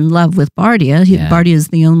is in love with Bardia. Bardia is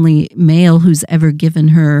the only male who's ever given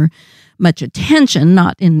her much attention,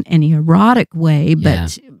 not in any erotic way,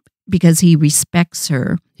 but because he respects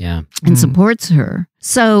her and supports her.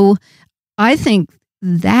 So I think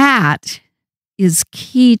that is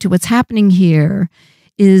key to what's happening here,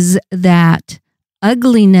 is that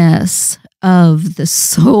ugliness of the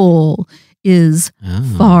soul is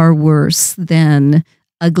far worse than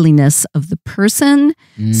ugliness of the person.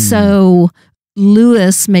 So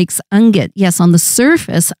Lewis makes Ungit, yes, on the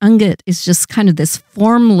surface, Ungit is just kind of this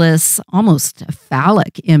formless, almost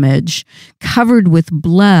phallic image covered with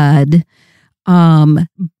blood,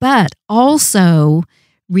 but also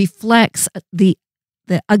reflects the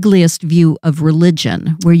ugliest view of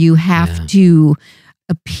religion, where you have to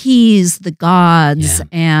appease the gods,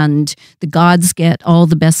 and the gods get all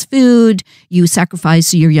the best food. You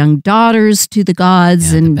sacrifice your young daughters to the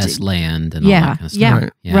gods, and the best land, and all that kind of stuff.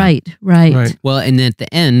 Right. Well, and at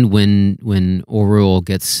the end, when Orual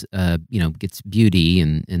gets gets beauty,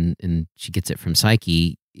 and she gets it from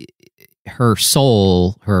Psyche, her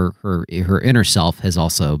soul, her inner self has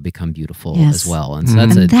also become beautiful as well. And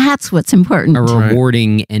so that's what's important. A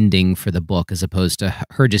rewarding ending for the book, as opposed to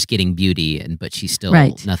her just getting beauty, but she's still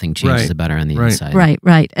nothing changes about her on the inside.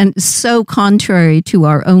 Right. And so contrary to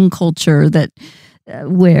our own culture, that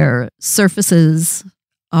where surfaces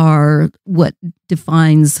are what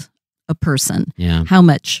defines a person. Yeah. How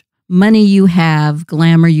much money you have,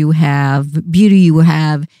 glamour you have, beauty you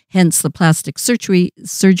have. Hence, the plastic surgery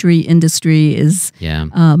industry is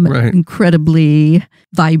incredibly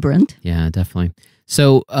vibrant. Yeah, definitely.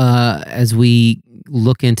 So as we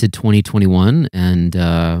look into 2021 and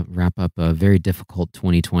wrap up a very difficult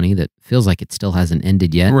 2020 that feels like it still hasn't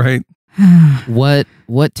ended yet. Right. What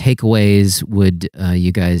takeaways would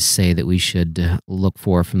you guys say that we should look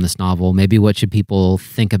for from this novel? Maybe what should people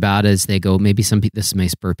think about as they go? Maybe this may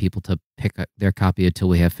spur people to pick up their copy of Till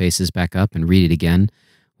We Have Faces back up and read it again.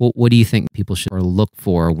 What do you think people should look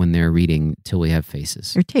for when they're reading Till We Have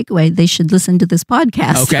Faces? Their takeaway: they should listen to this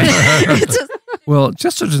podcast. Okay. Well,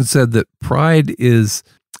 Chesterton said that pride is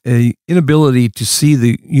an inability to see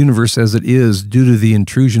the universe as it is due to the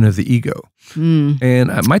intrusion of the ego. And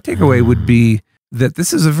my takeaway would be that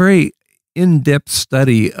this is a very in-depth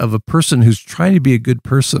study of a person who's trying to be a good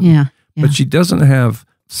person, but she doesn't have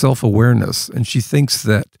self-awareness, and she thinks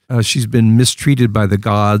that she's been mistreated by the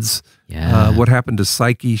gods. What happened to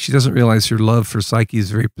Psyche? She doesn't realize her love for Psyche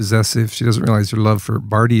is very possessive. She doesn't realize her love for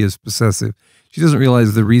Bardia is possessive. She doesn't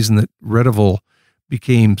realize the reason that Redival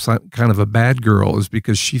became kind of a bad girl is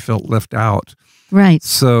because she felt left out. Right.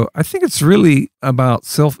 So I think it's really about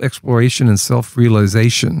self-exploration and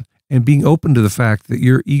self-realization, and being open to the fact that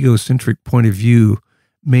your egocentric point of view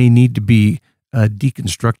may need to be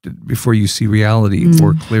deconstructed before you see reality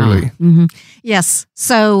more clearly. Yes.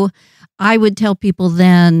 So I would tell people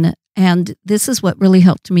then, and this is what really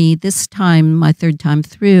helped me this time, my third time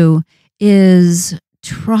through, is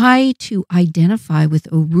try to identify with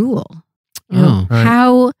Orual.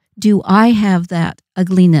 How do I have that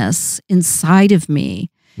ugliness inside of me?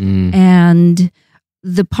 And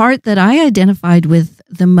the part that I identified with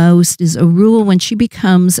the most is Orual when she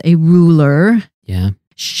becomes a ruler. Yeah.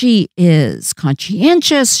 She is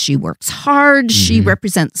conscientious. She works hard. She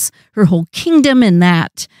represents her whole kingdom in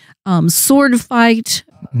that sword fight.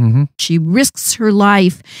 She risks her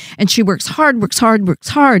life, and she works hard.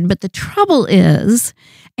 But the trouble is,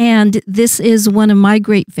 and this is one of my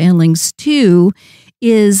great failings too,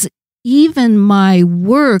 is even my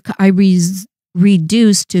work, I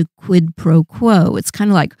reduced to quid pro quo. It's kind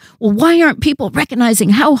of like, well, why aren't people recognizing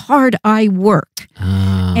how hard I work?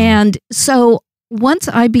 And so once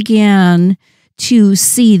I began to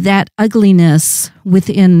see that ugliness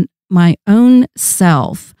within my own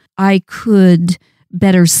self, I could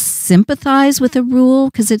better sympathize with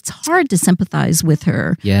Orual, because it's hard to sympathize with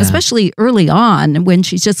her, especially early on when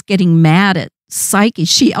she's just getting mad at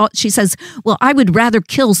Pscyhe. She says, well, I would rather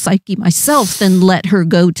kill Pscyhe myself than let her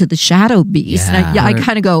go to the shadow beast. And I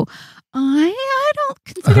kind of go, I don't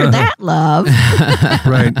consider that love.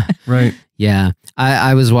 Right. Yeah.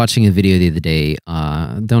 I was watching a video the other day,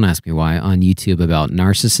 don't ask me why, on YouTube about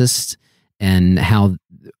narcissists and how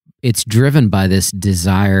it's driven by this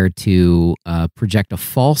desire to project a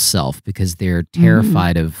false self because they're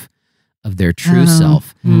terrified of their true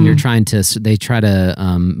self. They try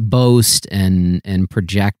to boast and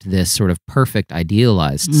project this sort of perfect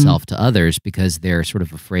idealized self to others because they're sort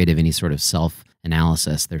of afraid of any sort of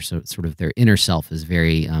self-analysis. They're sort of their inner self is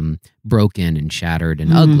very broken and shattered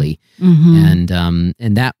and ugly. And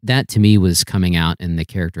that to me was coming out in the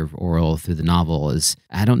character of Orual through the novel. Is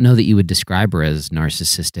I don't know that you would describe her as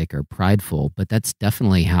narcissistic or prideful, but that's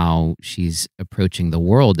definitely how she's approaching the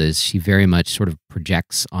world. Is she very much sort of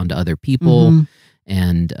projects onto other people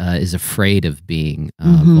and is afraid of being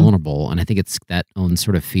vulnerable. And I think it's that own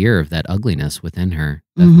sort of fear of that ugliness within her,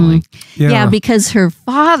 definitely. Yeah, because her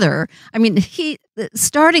father, I mean,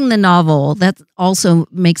 starting the novel, that also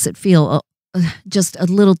makes it feel just a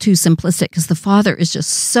little too simplistic because the father is just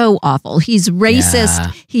so awful. He's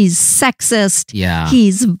racist, he's sexist,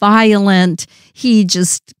 he's violent, he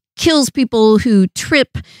just kills people who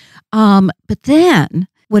trip. But then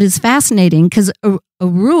what is fascinating, because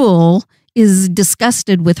Orual is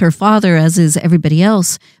disgusted with her father, as is everybody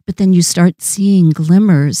else, but then you start seeing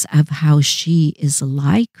glimmers of how she is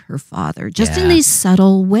like her father, just in these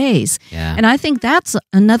subtle ways. And I think that's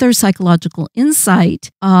another psychological insight,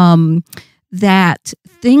 that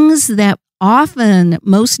things that often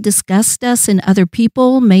most disgust us in other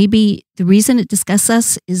people, maybe the reason it disgusts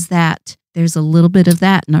us is that there's a little bit of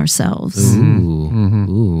that in ourselves.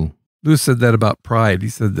 Ooh. Lewis said that about pride. He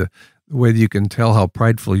said the way that you can tell how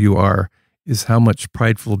prideful you are is how much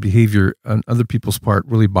prideful behavior on other people's part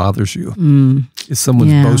really bothers you. If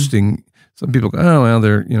someone's boasting, some people go, oh, well,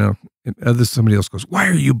 they're, somebody else goes, why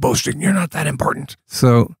are you boasting? You're not that important.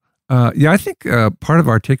 So, I think part of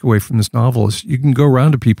our takeaway from this novel is you can go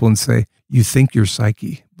around to people and say, you think you're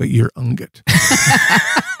Pscyhe, but you're Unget.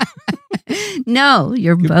 No,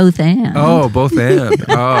 you're both and. Oh, both and.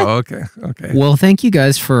 Oh, okay. Well, thank you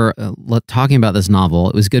guys for talking about this novel.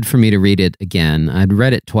 It was good for me to read it again. I'd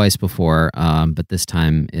read it twice before, but this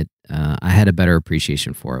time I had a better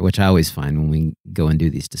appreciation for it, which I always find when we go and do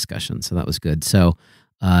these discussions. So that was good. So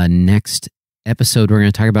next episode, we're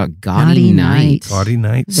going to talk about Gaudy Night. Gaudy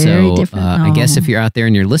Night. Very different. I guess if you're out there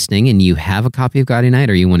and you're listening and you have a copy of Gaudy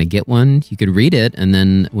Night or you want to get one, you could read it. And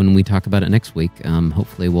then when we talk about it next week,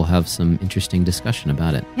 hopefully we'll have some interesting discussion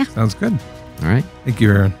about it. Yeah. Sounds good. All right. Thank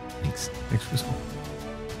you, Aaron. Thanks, Crystal.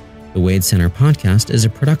 The Wade Center podcast is a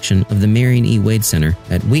production of the Marion E. Wade Center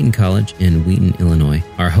at Wheaton College in Wheaton, Illinois.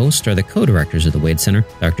 Our hosts are the co-directors of the Wade Center,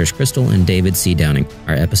 Drs. Crystal and David C. Downing.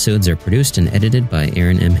 Our episodes are produced and edited by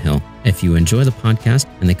Aaron M. Hill. If you enjoy the podcast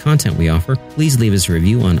and the content we offer, please leave us a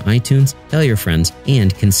review on iTunes, tell your friends,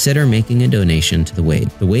 and consider making a donation to the Wade.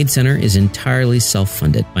 The Wade Center is entirely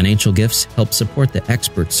self-funded. Financial gifts help support the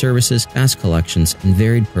expert services, vast collections, and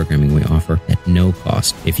varied programming we offer at no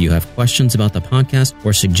cost. If you have questions about the podcast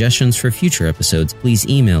or suggestions for future episodes, please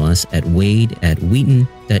email us at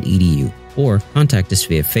wade@wheaton.edu or contact us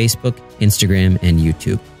via Facebook, Instagram, and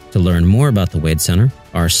YouTube. To learn more about the Wade Center,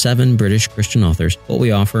 our 7 British Christian authors, what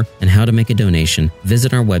we offer, and how to make a donation,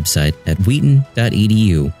 visit our website at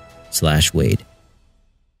wheaton.edu/Wade.